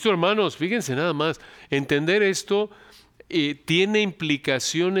 Y esto, hermanos, fíjense nada más, entender esto tiene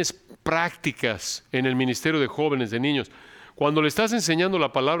implicaciones prácticas en el ministerio de jóvenes, de niños. Cuando le estás enseñando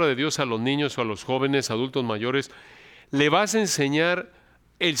la palabra de Dios a los niños o a los jóvenes, adultos mayores, le vas a enseñar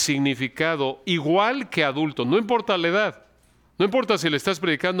el significado igual que adultos, no importa la edad. No importa si le estás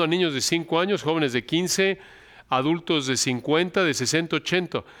predicando a niños de 5 años, jóvenes de 15, adultos de 50, de 60,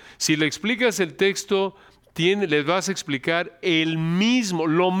 80. Si le explicas el texto, les vas a explicar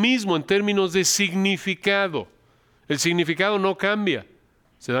lo mismo en términos de significado. El significado no cambia.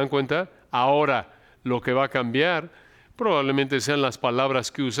 ¿Se dan cuenta? Ahora, lo que va a cambiar probablemente sean las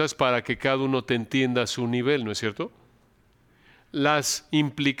palabras que usas para que cada uno te entienda a su nivel, ¿no es cierto? Las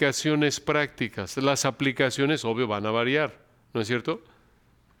implicaciones prácticas, las aplicaciones, obvio, van a variar, ¿no es cierto?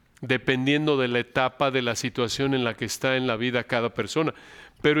 Dependiendo de la etapa, de la situación en la que está en la vida cada persona.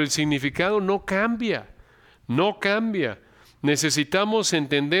 Pero el significado no cambia, no cambia. Necesitamos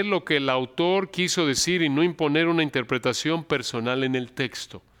entender lo que el autor quiso decir y no imponer una interpretación personal en el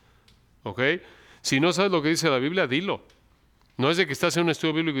texto. ¿Ok? Si no sabes lo que dice la Biblia, dilo. No es de que estás en un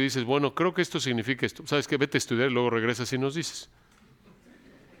estudio bíblico y dices, bueno, creo que esto significa esto. ¿Sabes qué? Vete a estudiar y luego regresas y nos dices.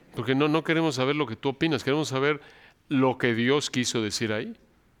 Porque no queremos saber lo que tú opinas, queremos saber lo que Dios quiso decir ahí.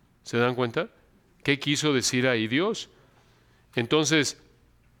 ¿Se dan cuenta? ¿Qué quiso decir ahí Dios? Entonces,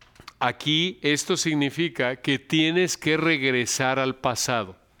 aquí esto significa que tienes que regresar al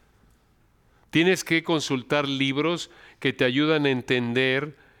pasado. Tienes que consultar libros que te ayudan a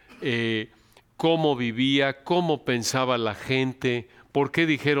entender cómo vivía, cómo pensaba la gente, por qué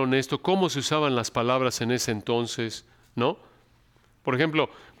dijeron esto, cómo se usaban las palabras en ese entonces, ¿no? Por ejemplo,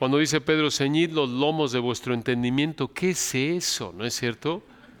 cuando dice Pedro, ceñid los lomos de vuestro entendimiento, ¿qué es eso? ¿No es cierto?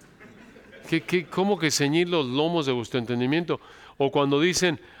 ¿Cómo que ceñid los lomos de vuestro entendimiento? O cuando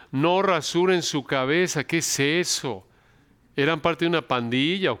dicen, no rasuren su cabeza, ¿qué es eso? ¿Eran parte de una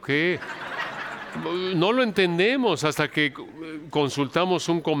pandilla o qué? No lo entendemos hasta que consultamos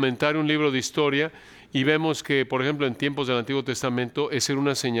un comentario, un libro de historia, y vemos que, por ejemplo, en tiempos del Antiguo Testamento, esa era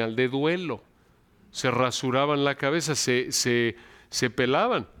una señal de duelo. Se rasuraban la cabeza, se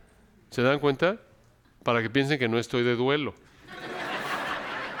pelaban. ¿Se dan cuenta? Para que piensen que no estoy de duelo.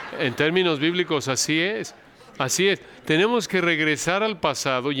 En términos bíblicos, así es. Así es. Tenemos que regresar al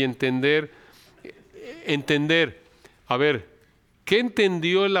pasado y entender, a ver, ¿qué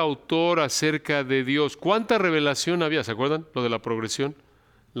entendió el autor acerca de Dios? ¿Cuánta revelación había? ¿Se acuerdan? Lo de la progresión,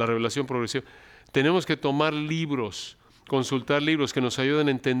 la revelación progresiva. Tenemos que tomar libros, consultar libros que nos ayuden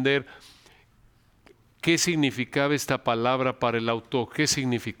a entender qué significaba esta palabra para el autor, qué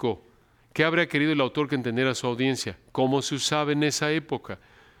significó, qué habría querido el autor que entendiera su audiencia, cómo se usaba en esa época,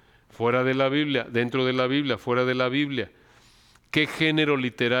 fuera de la Biblia, dentro de la Biblia, fuera de la Biblia, qué género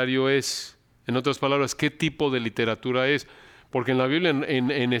literario es, en otras palabras, qué tipo de literatura es, porque en la Biblia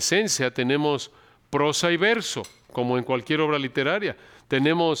en esencia tenemos prosa y verso, como en cualquier obra literaria.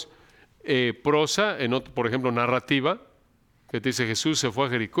 Tenemos prosa, por ejemplo, narrativa, que te dice Jesús se fue a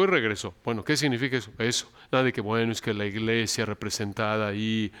Jericó y regresó. Bueno, ¿qué significa eso? Eso, nada de que bueno, es que la iglesia representada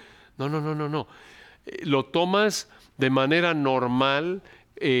ahí. No. Lo tomas de manera normal,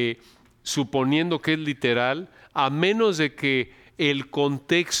 suponiendo que es literal, a menos de que el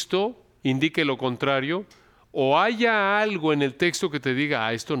contexto indique lo contrario, o haya algo en el texto que te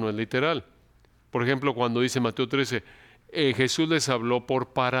diga, esto no es literal. Por ejemplo, cuando dice Mateo 13, Jesús les habló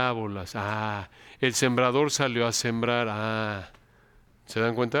por parábolas. El sembrador salió a sembrar. ¿Se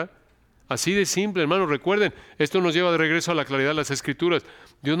dan cuenta? Así de simple, hermanos. Recuerden, esto nos lleva de regreso a la claridad de las Escrituras.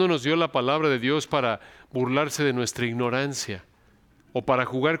 Dios no nos dio la palabra de Dios para burlarse de nuestra ignorancia o para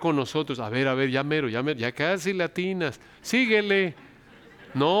jugar con nosotros. A ver, ya mero, ya casi latinas. Síguele.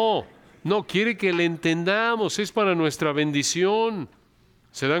 No, quiere que le entendamos. Es para nuestra bendición.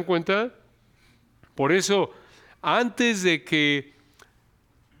 ¿Se dan cuenta? Por eso, antes de que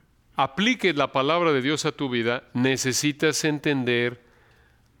apliques la palabra de Dios a tu vida, necesitas entender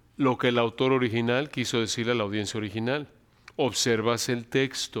lo que el autor original quiso decirle a la audiencia original. Observas el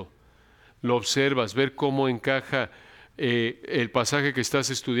texto, lo observas, ver cómo encaja el pasaje que estás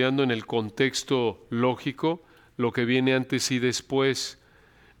estudiando en el contexto lógico, lo que viene antes y después.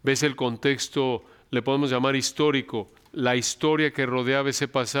 Ves el contexto, le podemos llamar histórico, la historia que rodeaba ese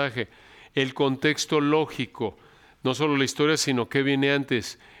pasaje, el contexto lógico, no solo la historia, sino qué viene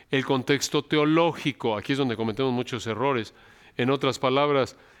antes, el contexto teológico. Aquí es donde cometemos muchos errores. En otras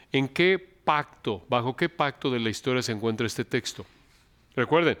palabras, ¿en qué pacto, bajo qué pacto de la historia se encuentra este texto?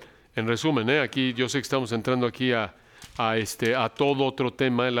 Recuerden, en resumen, aquí yo sé que estamos entrando aquí a todo otro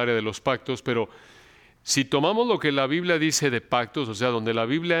tema, el área de los pactos, pero si tomamos lo que la Biblia dice de pactos, o sea, donde la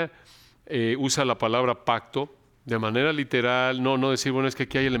Biblia usa la palabra pacto de manera literal, no decir, bueno, es que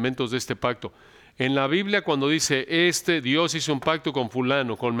aquí hay elementos de este pacto. En la Biblia, cuando dice, Dios hizo un pacto con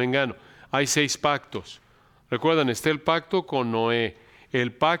fulano, con mengano, hay 6 pactos. Recuerdan, está el pacto con Noé,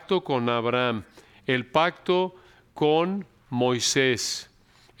 el pacto con Abraham, el pacto con Moisés,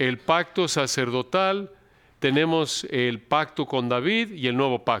 el pacto sacerdotal, tenemos el pacto con David y el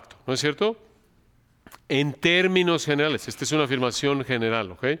nuevo pacto, ¿no es cierto? En términos generales, esta es una afirmación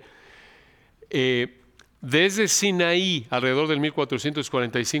general, ¿ok? Desde Sinaí, alrededor del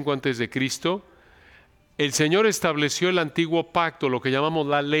 1445 a.C., el Señor estableció el antiguo pacto, lo que llamamos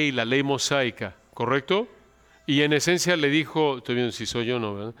la ley mosaica, ¿correcto? Y en esencia le dijo, estoy viendo si soy yo o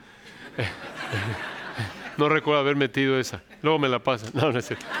no, ¿verdad? No recuerdo haber metido esa, luego me la pasan. No es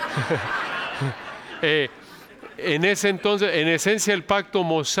cierto. En ese entonces, en esencia el pacto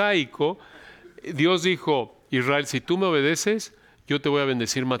mosaico, Dios dijo, Israel, si tú me obedeces, yo te voy a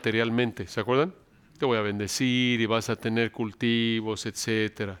bendecir materialmente, ¿se acuerdan? Te voy a bendecir y vas a tener cultivos,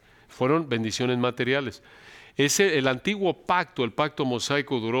 etcétera. Fueron bendiciones materiales. El antiguo pacto, el pacto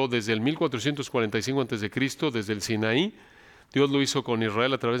mosaico, duró desde el 1445 a.C., desde el Sinaí. Dios lo hizo con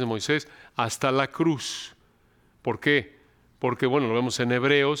Israel a través de Moisés hasta la cruz. ¿Por qué? Porque, bueno, lo vemos en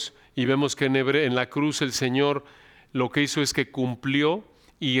Hebreos y vemos que en la cruz el Señor lo que hizo es que cumplió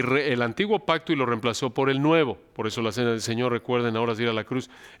el antiguo pacto y lo reemplazó por el nuevo. Por eso la cena del Señor, recuerden, ahora de ir a la cruz.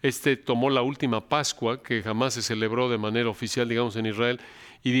 Tomó la última Pascua, que jamás se celebró de manera oficial, digamos, en Israel,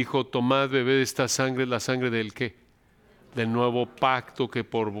 y dijo, tomad, bebed esta sangre, la sangre del ¿qué? Del nuevo pacto que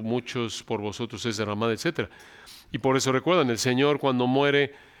por muchos, por vosotros es derramada, etc. Y por eso recuerdan, el Señor cuando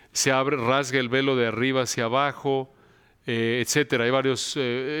muere se rasga el velo de arriba hacia abajo, etcétera. Hay varios,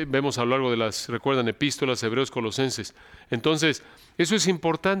 vemos a lo largo de recuerdan, epístolas, Hebreos, Colosenses. Entonces, eso es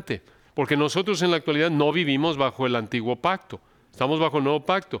importante, porque nosotros en la actualidad no vivimos bajo el antiguo pacto, estamos bajo el nuevo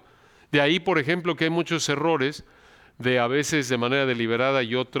pacto. De ahí, por ejemplo, que hay muchos errores, a veces de manera deliberada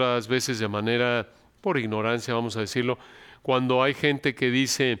y otras veces de manera, por ignorancia, vamos a decirlo, cuando hay gente que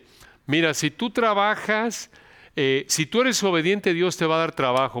dice, mira, si tú trabajas, si tú eres obediente, Dios te va a dar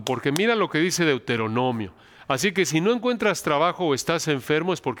trabajo, porque mira lo que dice Deuteronomio. Así que si no encuentras trabajo o estás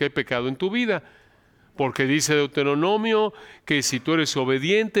enfermo es porque hay pecado en tu vida. Porque dice Deuteronomio que si tú eres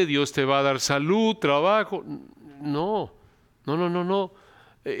obediente, Dios te va a dar salud, trabajo. No.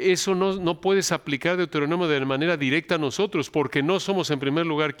 Eso no puedes aplicar Deuteronomio de manera directa a nosotros, porque no somos en primer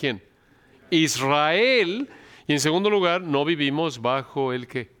lugar, ¿quién? Israel. Y en segundo lugar, no vivimos bajo el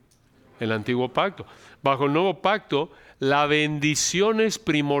 ¿qué? El antiguo pacto. Bajo el nuevo pacto, La bendición es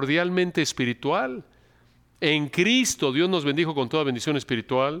primordialmente espiritual. En Cristo Dios nos bendijo con toda bendición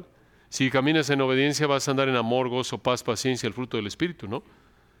espiritual. Si caminas en obediencia vas a andar en amor, gozo, paz, paciencia, el fruto del Espíritu, ¿no?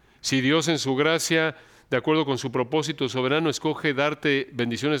 Si Dios en su gracia, de acuerdo con su propósito soberano, escoge darte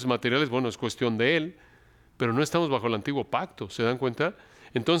bendiciones materiales, bueno, es cuestión de Él, pero no estamos bajo el antiguo pacto, ¿se dan cuenta?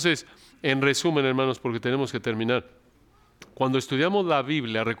 Entonces, en resumen, hermanos, porque tenemos que terminar, cuando estudiamos la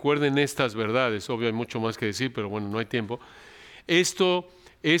Biblia, recuerden estas verdades, obvio hay mucho más que decir, pero bueno, no hay tiempo.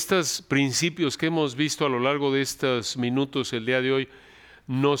 Estos principios que hemos visto a lo largo de estos minutos el día de hoy,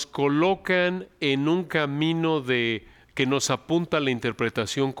 nos colocan en un camino que nos apunta a la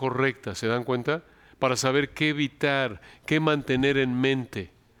interpretación correcta, ¿se dan cuenta? Para saber qué evitar, qué mantener en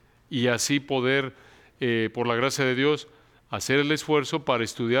mente y así poder, por la gracia de Dios, hacer el esfuerzo para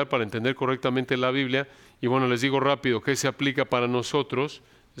estudiar, para entender correctamente la Biblia. Y bueno, les digo rápido qué se aplica para nosotros,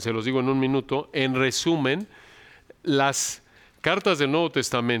 se los digo en un minuto. En resumen, las cartas del Nuevo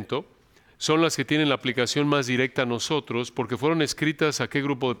Testamento son las que tienen la aplicación más directa a nosotros porque fueron escritas a ¿qué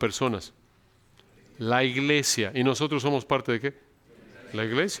grupo de personas? La iglesia. ¿Y nosotros somos parte de qué? La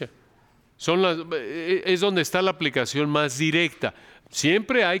iglesia. Es donde está la aplicación más directa.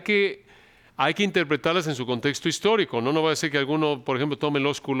 Siempre hay que interpretarlas en su contexto histórico, ¿no? No va a ser que alguno, por ejemplo, tome el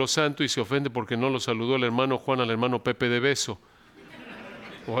ósculo santo y se ofende porque no lo saludó el hermano Juan al hermano Pepe de beso.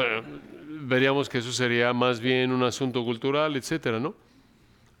 Bueno, veríamos que eso sería más bien un asunto cultural, etcétera, ¿no?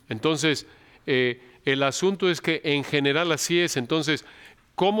 Entonces, el asunto es que en general así es. Entonces,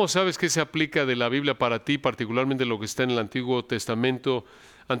 ¿cómo sabes qué se aplica de la Biblia para ti, particularmente lo que está en el Antiguo Testamento,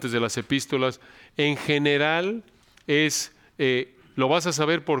 antes de las epístolas? En general lo vas a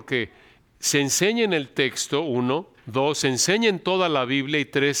saber porque se enseña en el texto, 1, 2, se enseña en toda la Biblia y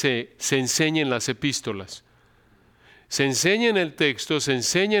 3, se enseña en las epístolas. Se enseña en el texto, se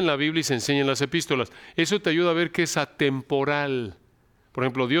enseña en la Biblia y se enseña en las epístolas. Eso te ayuda a ver que es atemporal. Por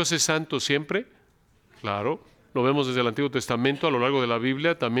ejemplo, ¿Dios es santo siempre? Claro, lo vemos desde el Antiguo Testamento, a lo largo de la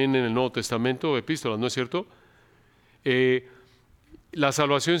Biblia, también en el Nuevo Testamento, epístolas, ¿no es cierto? La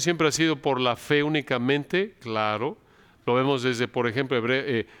salvación siempre ha sido por la fe únicamente, claro. Lo vemos desde, por ejemplo,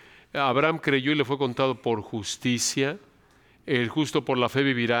 Abraham creyó y le fue contado por justicia. El justo por la fe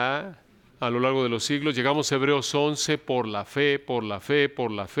vivirá a lo largo de los siglos. Llegamos a Hebreos 11, por la fe, por la fe,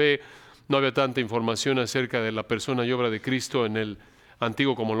 por la fe. No había tanta información acerca de la persona y obra de Cristo en el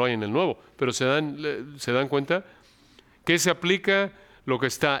Antiguo como lo hay en el Nuevo, pero se dan cuenta que se aplica lo que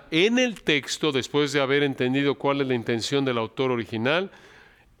está en el texto después de haber entendido cuál es la intención del autor original.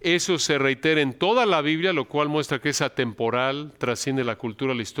 Eso se reitera en toda la Biblia, lo cual muestra que es atemporal, trasciende la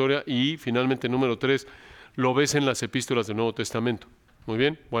cultura, la historia, y finalmente, número 3, lo ves en las epístolas del Nuevo Testamento. Muy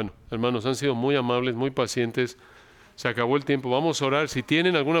bien, bueno, hermanos, han sido muy amables, muy pacientes, se acabó el tiempo, vamos a orar. Si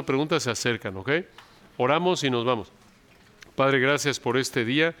tienen alguna pregunta, se acercan, ¿ok? Oramos y nos vamos. Padre, gracias por este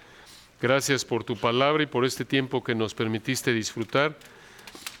día, gracias por tu palabra y por este tiempo que nos permitiste disfrutar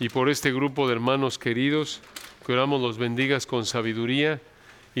y por este grupo de hermanos queridos, que oramos los bendigas con sabiduría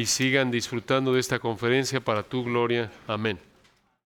y sigan disfrutando de esta conferencia para tu gloria. Amén.